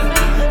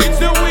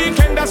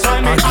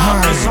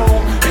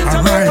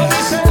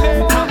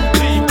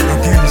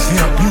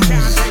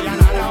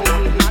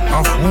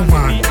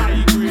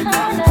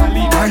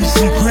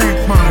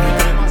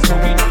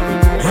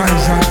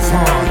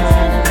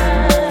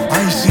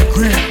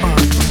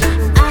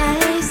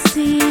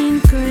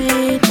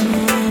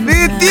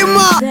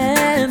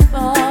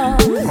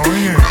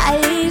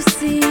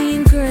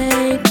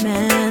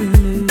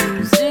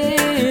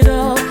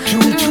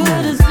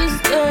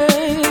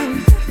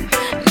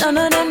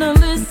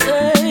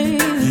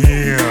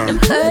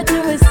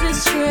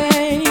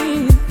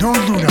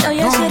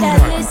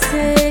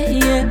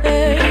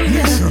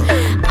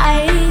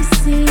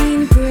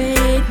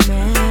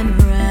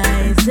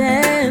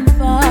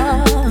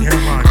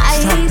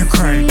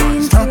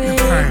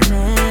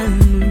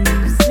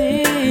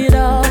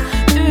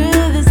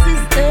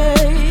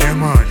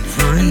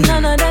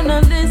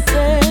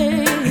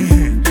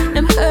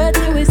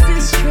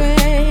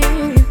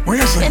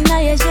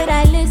should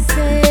I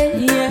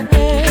listen? Yeah.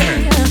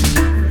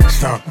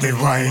 Stop the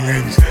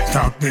violence,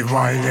 stop the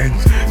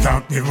violence,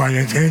 stop the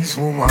violence against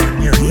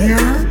woman, you hear?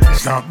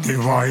 Stop the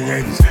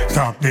violence,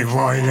 stop the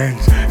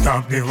violence,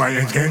 stop the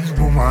violence against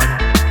woman.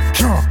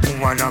 Sure,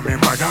 woman are my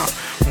mother,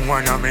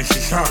 woman are my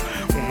sister,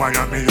 woman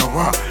are my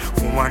lover,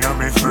 woman are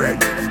my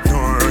friend.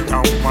 Don't hurt a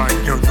woman,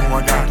 you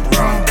know that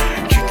wrong.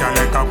 Treat her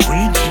like a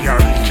queen, she a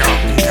real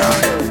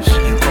champion.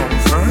 She come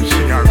first,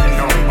 she a real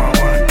number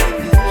one.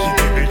 She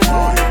give me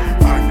joy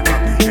and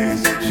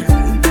happiness. She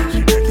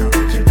good,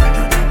 she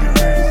better than the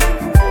rest.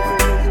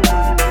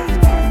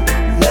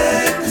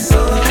 Like the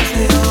songs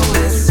they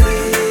always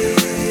say,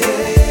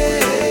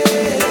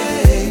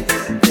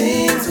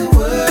 things will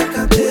work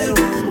out their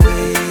own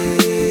way.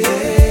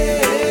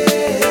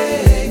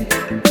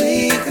 We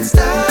can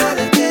start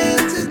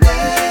again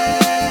today.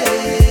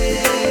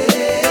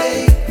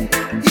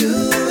 You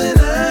and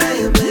I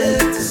are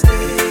meant to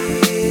stay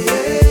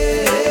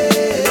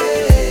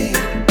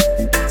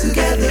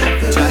together.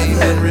 Time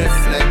and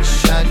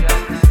reflection,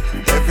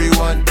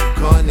 everyone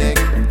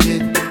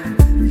connected,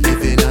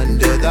 living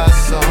under the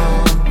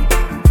sun,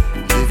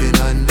 living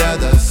under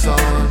the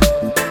sun,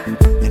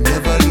 and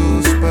never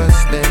lose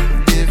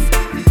perspective,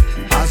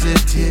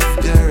 positive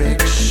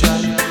direction.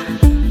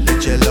 Let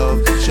your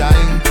love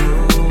shine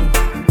through,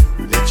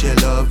 let your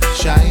love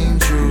shine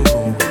through.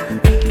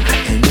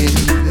 And in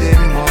the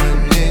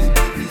morning,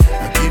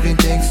 I'm giving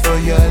thanks for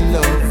your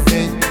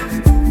loving.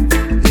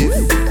 If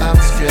I'm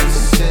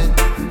stressing,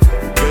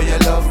 girl, your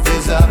love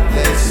is a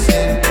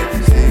blessing.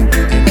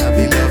 And I'll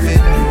be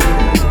loving you.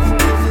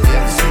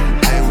 Yes,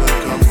 I will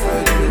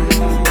comfort you.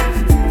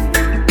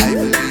 I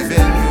believe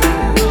in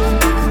you.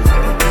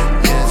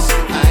 Yes,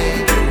 I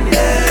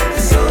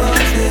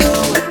do.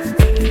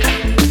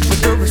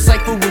 With the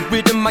recycle with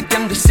rhythm, I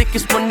am the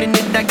sickest one in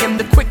it. I am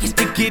the quickest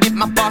to get it.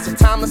 My bars are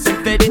timeless and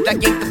fetid. I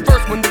ain't the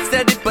first one that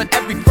said it, but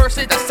every verse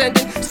that I send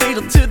it is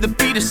fatal to the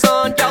beat of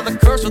sun. Y'all the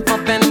curse with my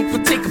venom. Go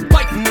take a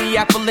bite from the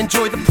apple,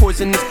 enjoy the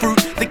poisonous fruit.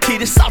 The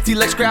kid is salty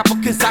like Scrapple,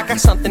 cause I got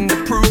something to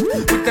prove.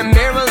 With the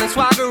Maryland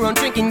swagger, I'm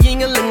drinking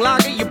Yingling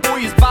lager. Your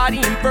boy is body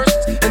in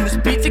verses, and this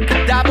beat's a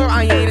cadaver.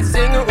 I ain't a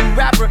singer or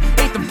rapper,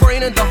 ain't the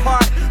brain of the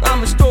heart.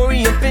 I'm a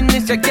story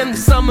unfinished, I am the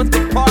sum of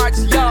the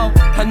parts. Yo,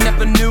 I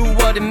never knew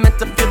what it meant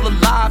to feel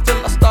alive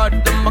till I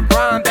started on my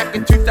grind back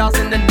in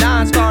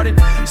 2009. Started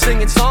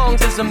singing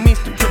songs as a means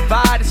to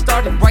provide. It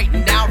started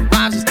writing out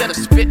rhymes instead of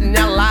spitting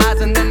out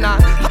lies. And then I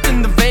hopped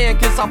in the van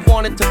cause I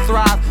wanted to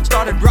thrive.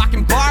 Started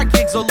rocking bar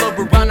gigs all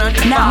over around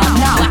 95.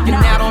 Blacking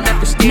out on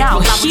every stage. Now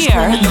when I was hear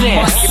screaming the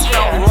this. mic, it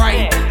felt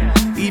right.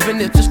 Even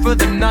if just for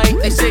the night.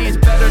 They say it's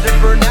better to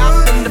burn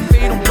out than to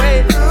fade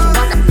away. So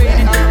I got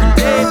faded every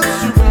day,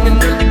 pursuing an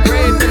early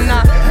grave. Then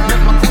I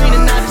met my queen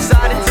and I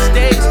decided to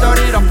stay.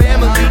 Started our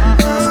family,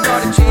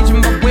 started changing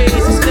my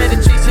ways. Instead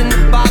of chasing the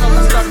bottle,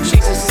 I started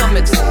chasing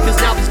summits. Cause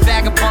now this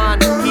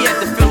vagabond, he had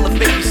to fill a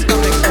baby's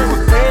stomach. Through a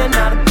brand,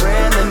 not a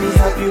brand, let me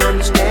help you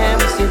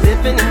understand. We stay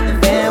living in the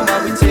van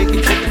while we take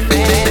it to the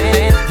fan.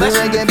 Let's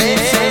get the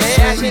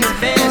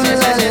van,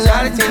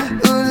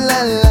 ooh la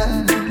la,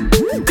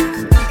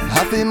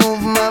 happy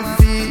move my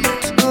feet,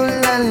 ooh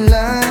la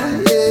la,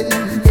 yeah.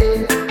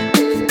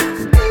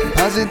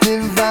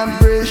 Positive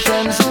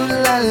vibrations, ooh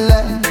la la,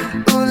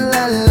 ooh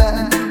la la.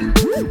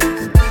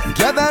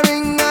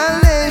 Gathering our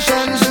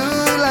nations,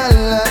 ooh la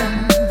la.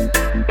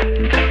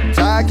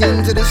 Talking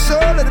to the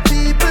soul of the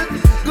people,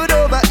 good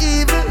over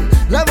evil,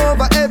 love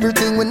over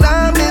everything. When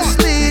I'm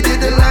misleaded,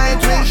 the light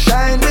will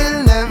shine,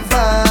 will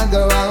never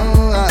go out.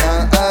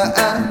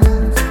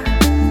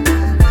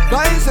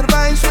 Vice and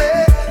vice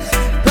way,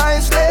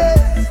 priceless.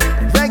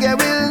 Reggae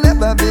will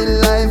never be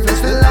lifeless.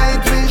 The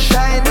light will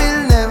shine,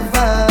 will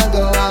never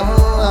go out.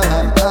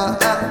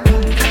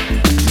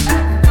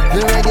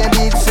 The reggae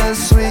beats so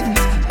sweet,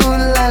 ooh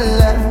la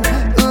la,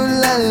 ooh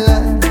la la.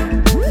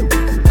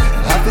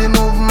 Happy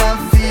move my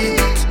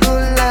feet, ooh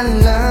la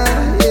la,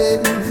 yeah.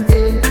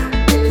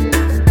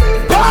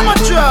 Bomber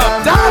drop,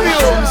 damn you!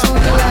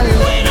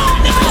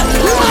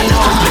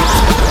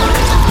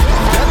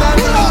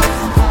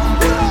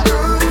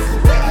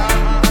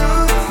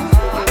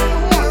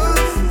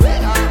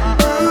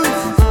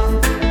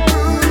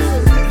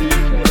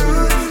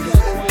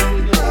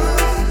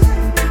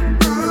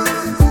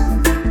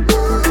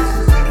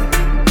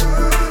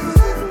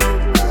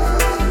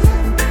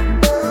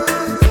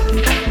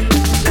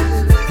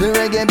 The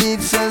reggae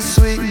beats so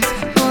sweet,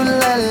 ooh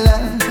la la,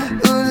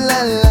 ooh la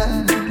la.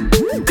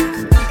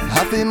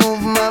 Happy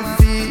move my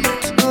feet,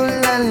 ooh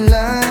la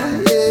la,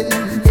 yeah.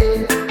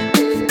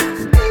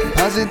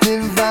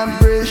 Positive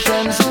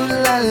vibrations, ooh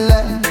la la,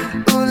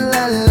 ooh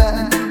la la.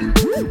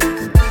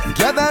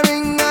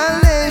 Gathering our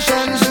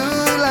nations,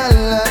 ooh la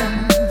la.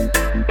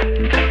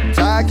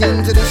 Talking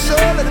to the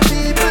soul of the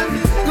people,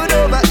 good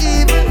over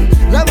evil,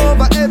 love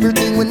over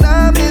everything. When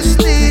I'm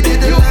misleaded,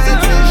 the light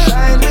will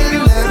shine,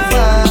 will never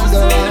go.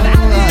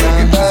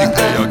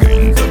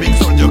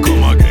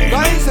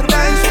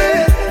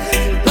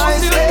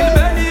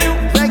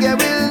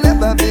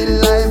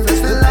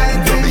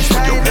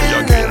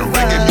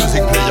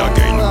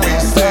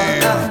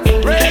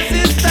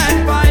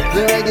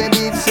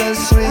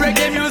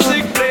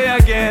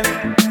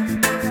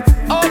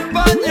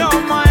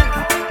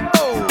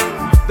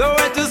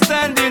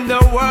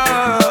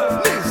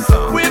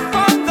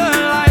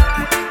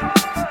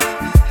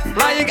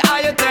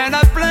 higher than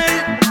a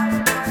plane.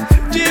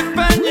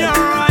 Defend your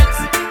rights.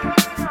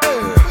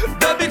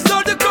 The big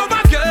soldier come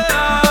again.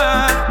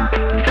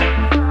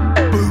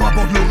 Peu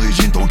importe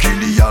l'origine, tant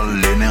qu'il y a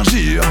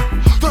l'énergie.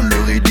 Donne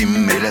le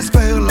RIDDIM et laisse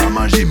faire la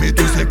magie. Mais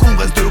tu sais qu'on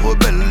reste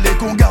rebelle et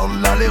qu'on garde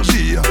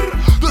l'allergie.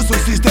 De ce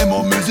système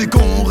en musique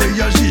on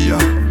réagit.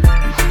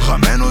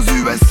 Ramène aux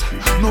US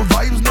nos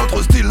vibes,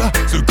 notre style.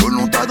 Ce que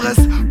l'on t'adresse,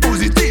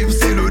 positif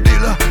c'est le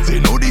deal. C'est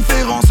nos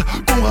différences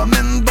qu'on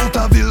ramène dans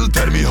ta ville.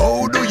 Tell me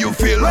how do you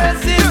feel?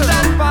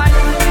 Resistance fight.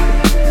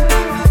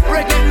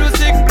 Reggae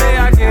music play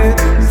again.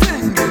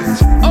 Sing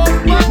it.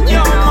 Open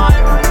your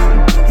mind.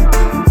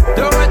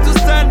 The right to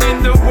stand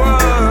in the world.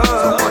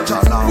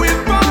 We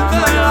pump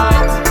the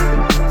light.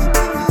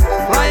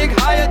 Flying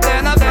higher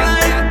than a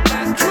plane.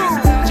 True.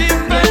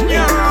 Defend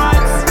your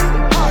rights.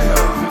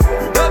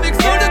 The big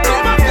soldier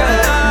come again.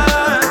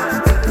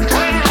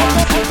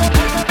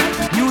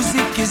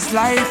 Music is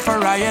life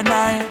for I and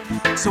I.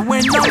 So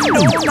when I'm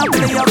down, I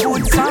play a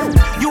good song.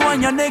 You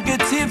and your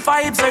negative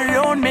vibes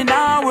around me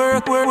now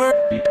work. I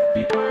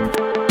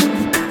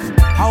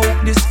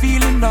hope this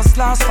feeling does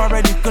last for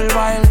a little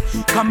while.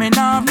 Coming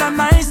off a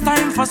nice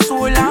time for so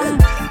long.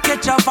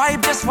 Catch a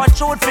vibe, just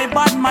watch out for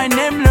Badman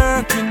name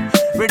lurking.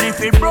 Ready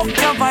for broke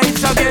your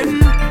vibes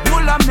again.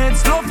 Full of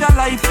meds, love your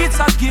life, it's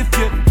a gift,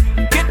 yeah.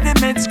 Get the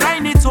meds,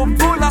 grind it up,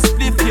 full of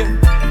spliff, yeah.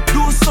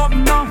 Do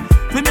something now,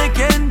 we make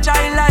you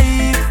enjoy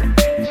life.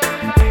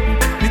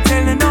 Me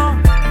telling you,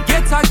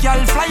 get a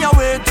girl, fly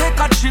away, take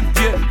a trip,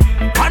 yeah.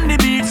 On the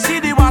beach, see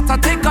the water,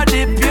 take a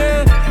dip,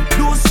 yeah.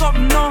 Do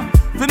something now,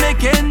 we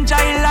make you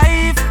enjoy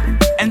life.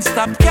 And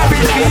stop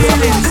carrying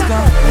feelings,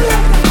 girl.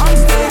 I'm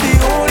steady,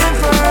 holding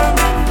firm.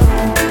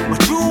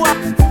 But you are,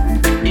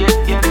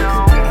 yeah, you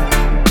know.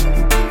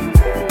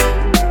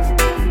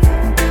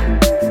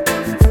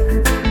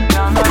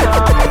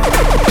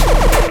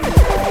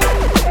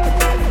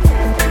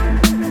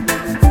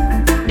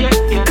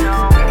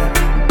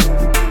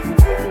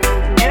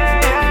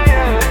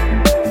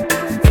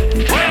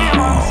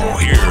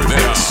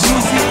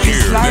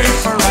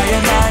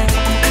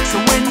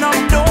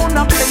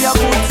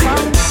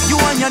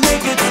 Your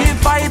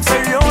negative vibes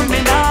around me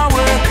now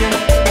working.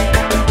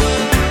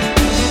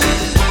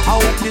 I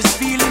hope this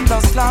feeling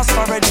does last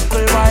for a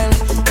little while.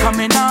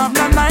 Coming off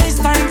a nice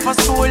time for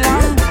so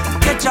long.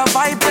 Get your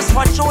vibe, just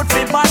watch out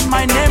for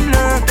Badman name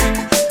lurking.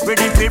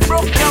 Ready for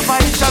broke your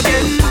vibes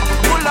again.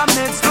 Full of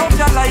meds, love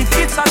your life,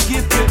 it's a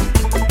gift, yeah.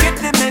 Get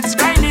the meds,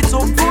 grind it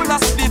up, full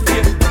of spliff,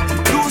 yeah.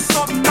 Do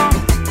something now,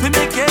 we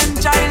make you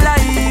enjoy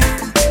life.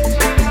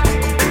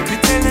 We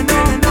telling you.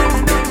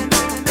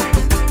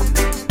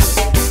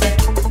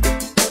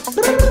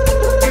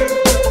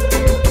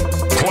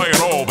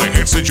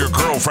 That your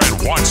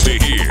girlfriend wants to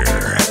hear.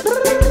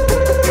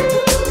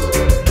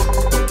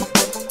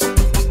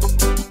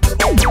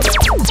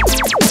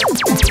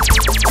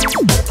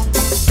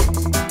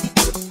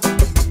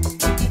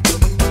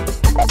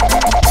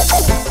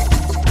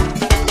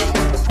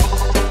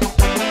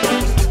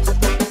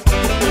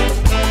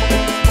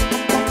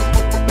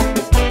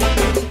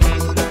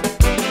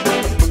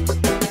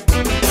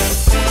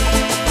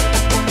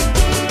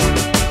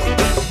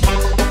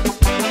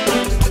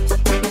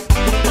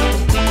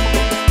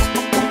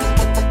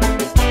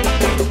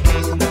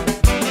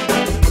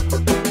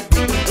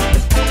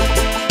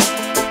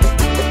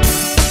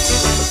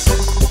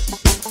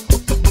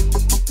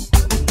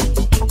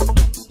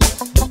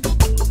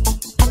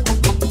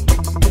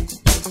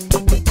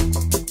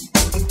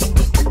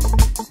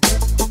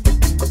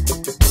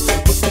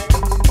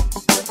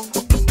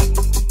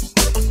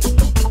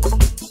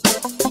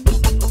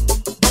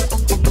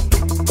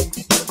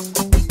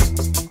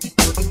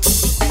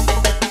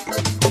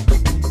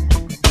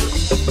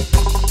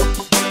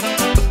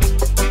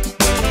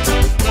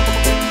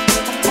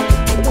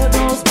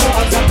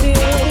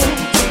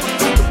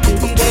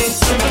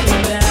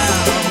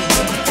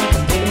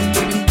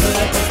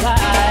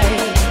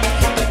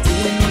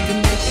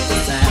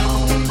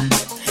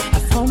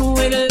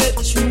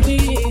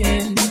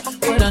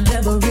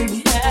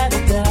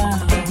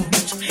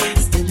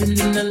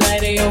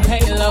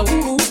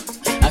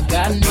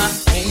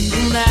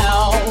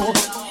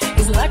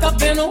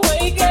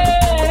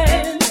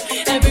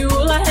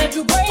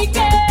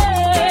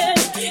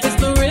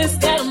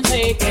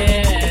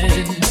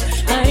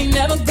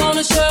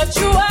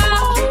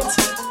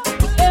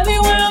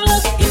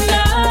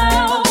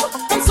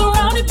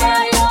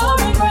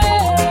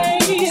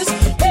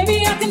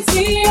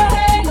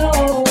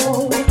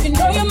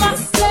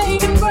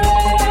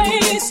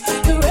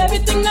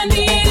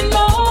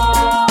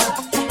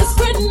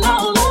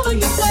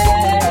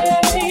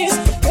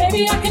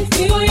 Baby,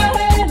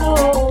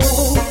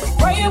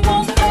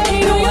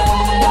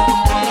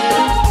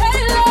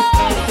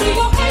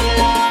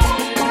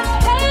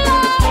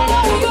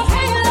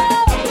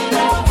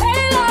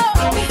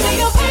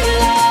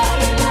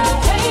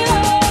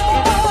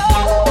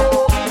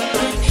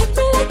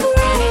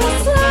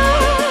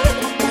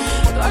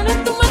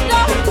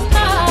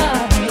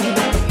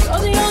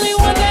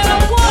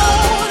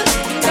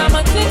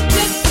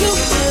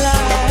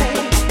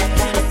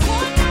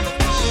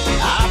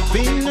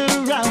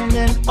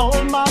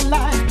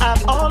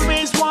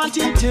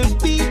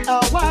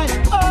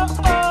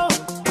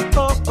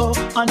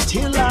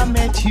 until I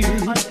met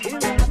you.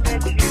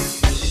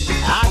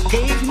 I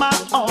gave my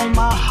all,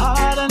 my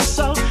heart and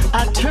soul.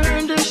 I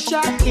turned a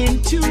shot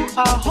into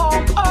a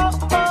home.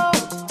 Oh, oh,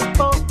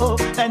 oh, oh.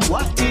 And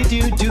what did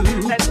you do?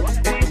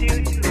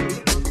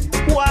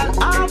 While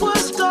I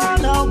was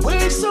gone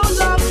away so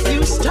long,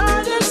 you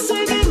started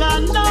singing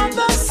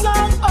another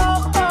song.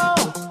 Oh,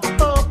 oh,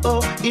 oh,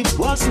 oh. It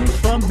wasn't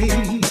for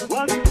me.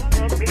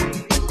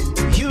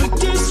 You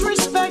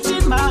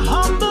disrespected my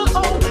humble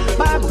home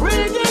by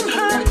bringing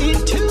her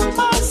into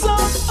my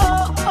song.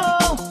 Oh,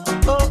 oh,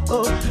 oh,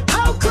 oh.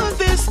 How could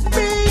this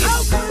be?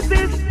 How could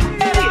this be?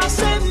 And I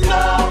said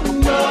no,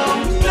 no,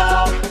 no,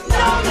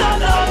 no, no,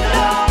 no,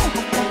 no.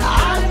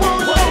 I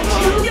won't let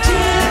you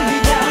tear me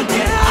down.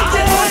 I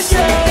won't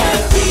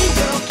let you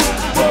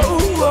Whoa,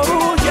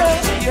 whoa, yeah,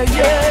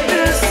 yeah,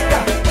 yes.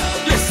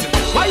 Listen,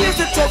 why is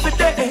it every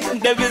day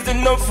there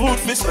isn't no food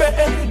for spread?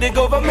 The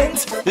government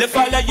left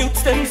all the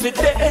youths them for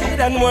dead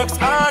and works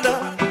harder.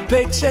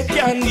 Paycheck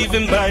can't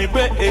even buy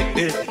bread,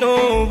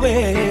 no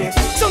way.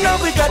 So now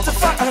we got to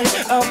find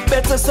a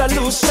better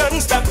solution.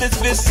 Stop this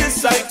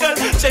vicious cycle,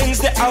 change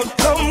the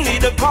outcome.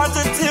 Need a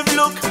positive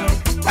look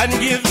and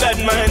give that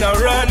mind a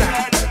run.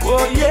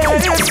 Oh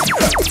yes,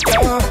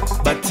 yeah.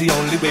 But the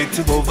only way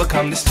to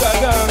overcome the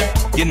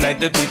struggle, unite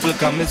the people,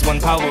 come as one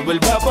power will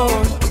bubble.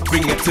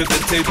 Bring it to the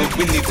table,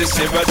 we need to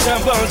share our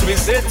troubles.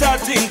 Reset our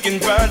thinking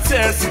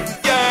process,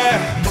 yeah.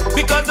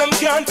 Because them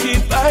can't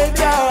keep I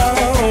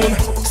down.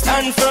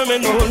 Stand firm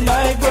and hold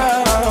my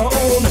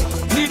ground.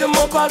 Need a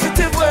more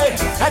positive way,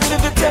 and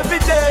live it every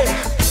day.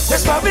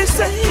 That's why we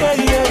say, yeah,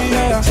 yeah,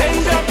 yeah.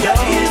 Change up your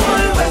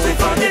evil ways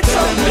before the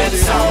trumpet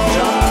sound,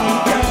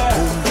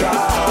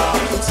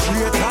 yeah.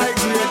 straight high,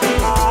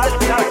 great hard.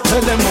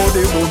 Tell them how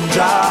they boom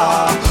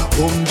ja,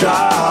 boom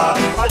ja.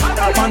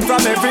 Man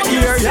from every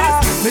area,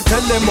 me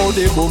tell them how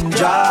they boom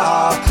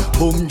ja,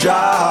 boom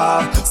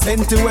ja.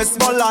 Sent to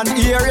Westmoreland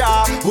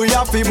area, we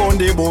have to boom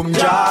the boom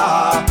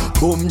ja,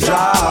 boom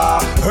ja.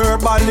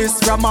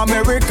 Herbalists from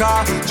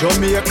America,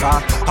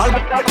 Jamaica. All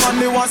man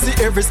me want see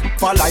every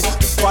for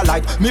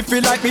light. Me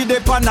feel like me dey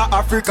on a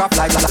Africa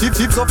flight.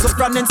 If up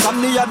run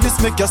insomnia,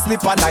 this make you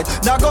sleep at night.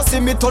 Now go see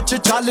me touch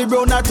it Charlie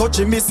Brown or touch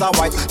it Mr.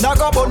 White. Now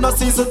go about no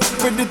season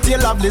with the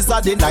tail of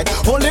Blizzard in night.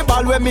 Only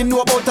ball when me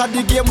know about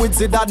the game with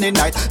Zidane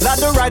night. Lad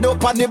to ride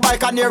up on the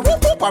bike and hear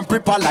whoop whoop and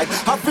prepare light.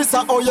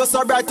 Officer, oh you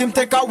so bright, him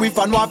take a whiff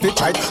and want to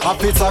try.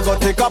 Officer go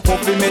take a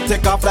puff, he may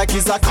take off like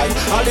he's a kite.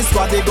 All this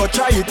squad they go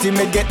try it, he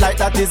may get like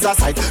that is a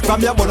sight.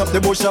 From your burn up the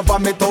bush and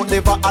vomit out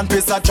liver and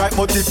piss a try.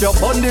 But if you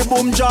burn the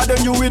boom jar,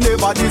 then you will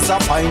never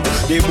disappoint.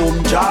 The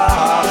boom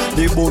jar,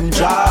 the boom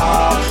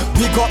jar.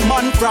 Big up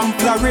man from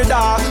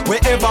Florida,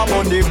 wherever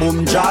burn the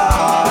boom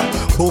jar,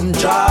 boom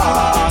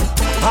jar.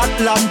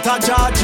 Atlanta, Georgia.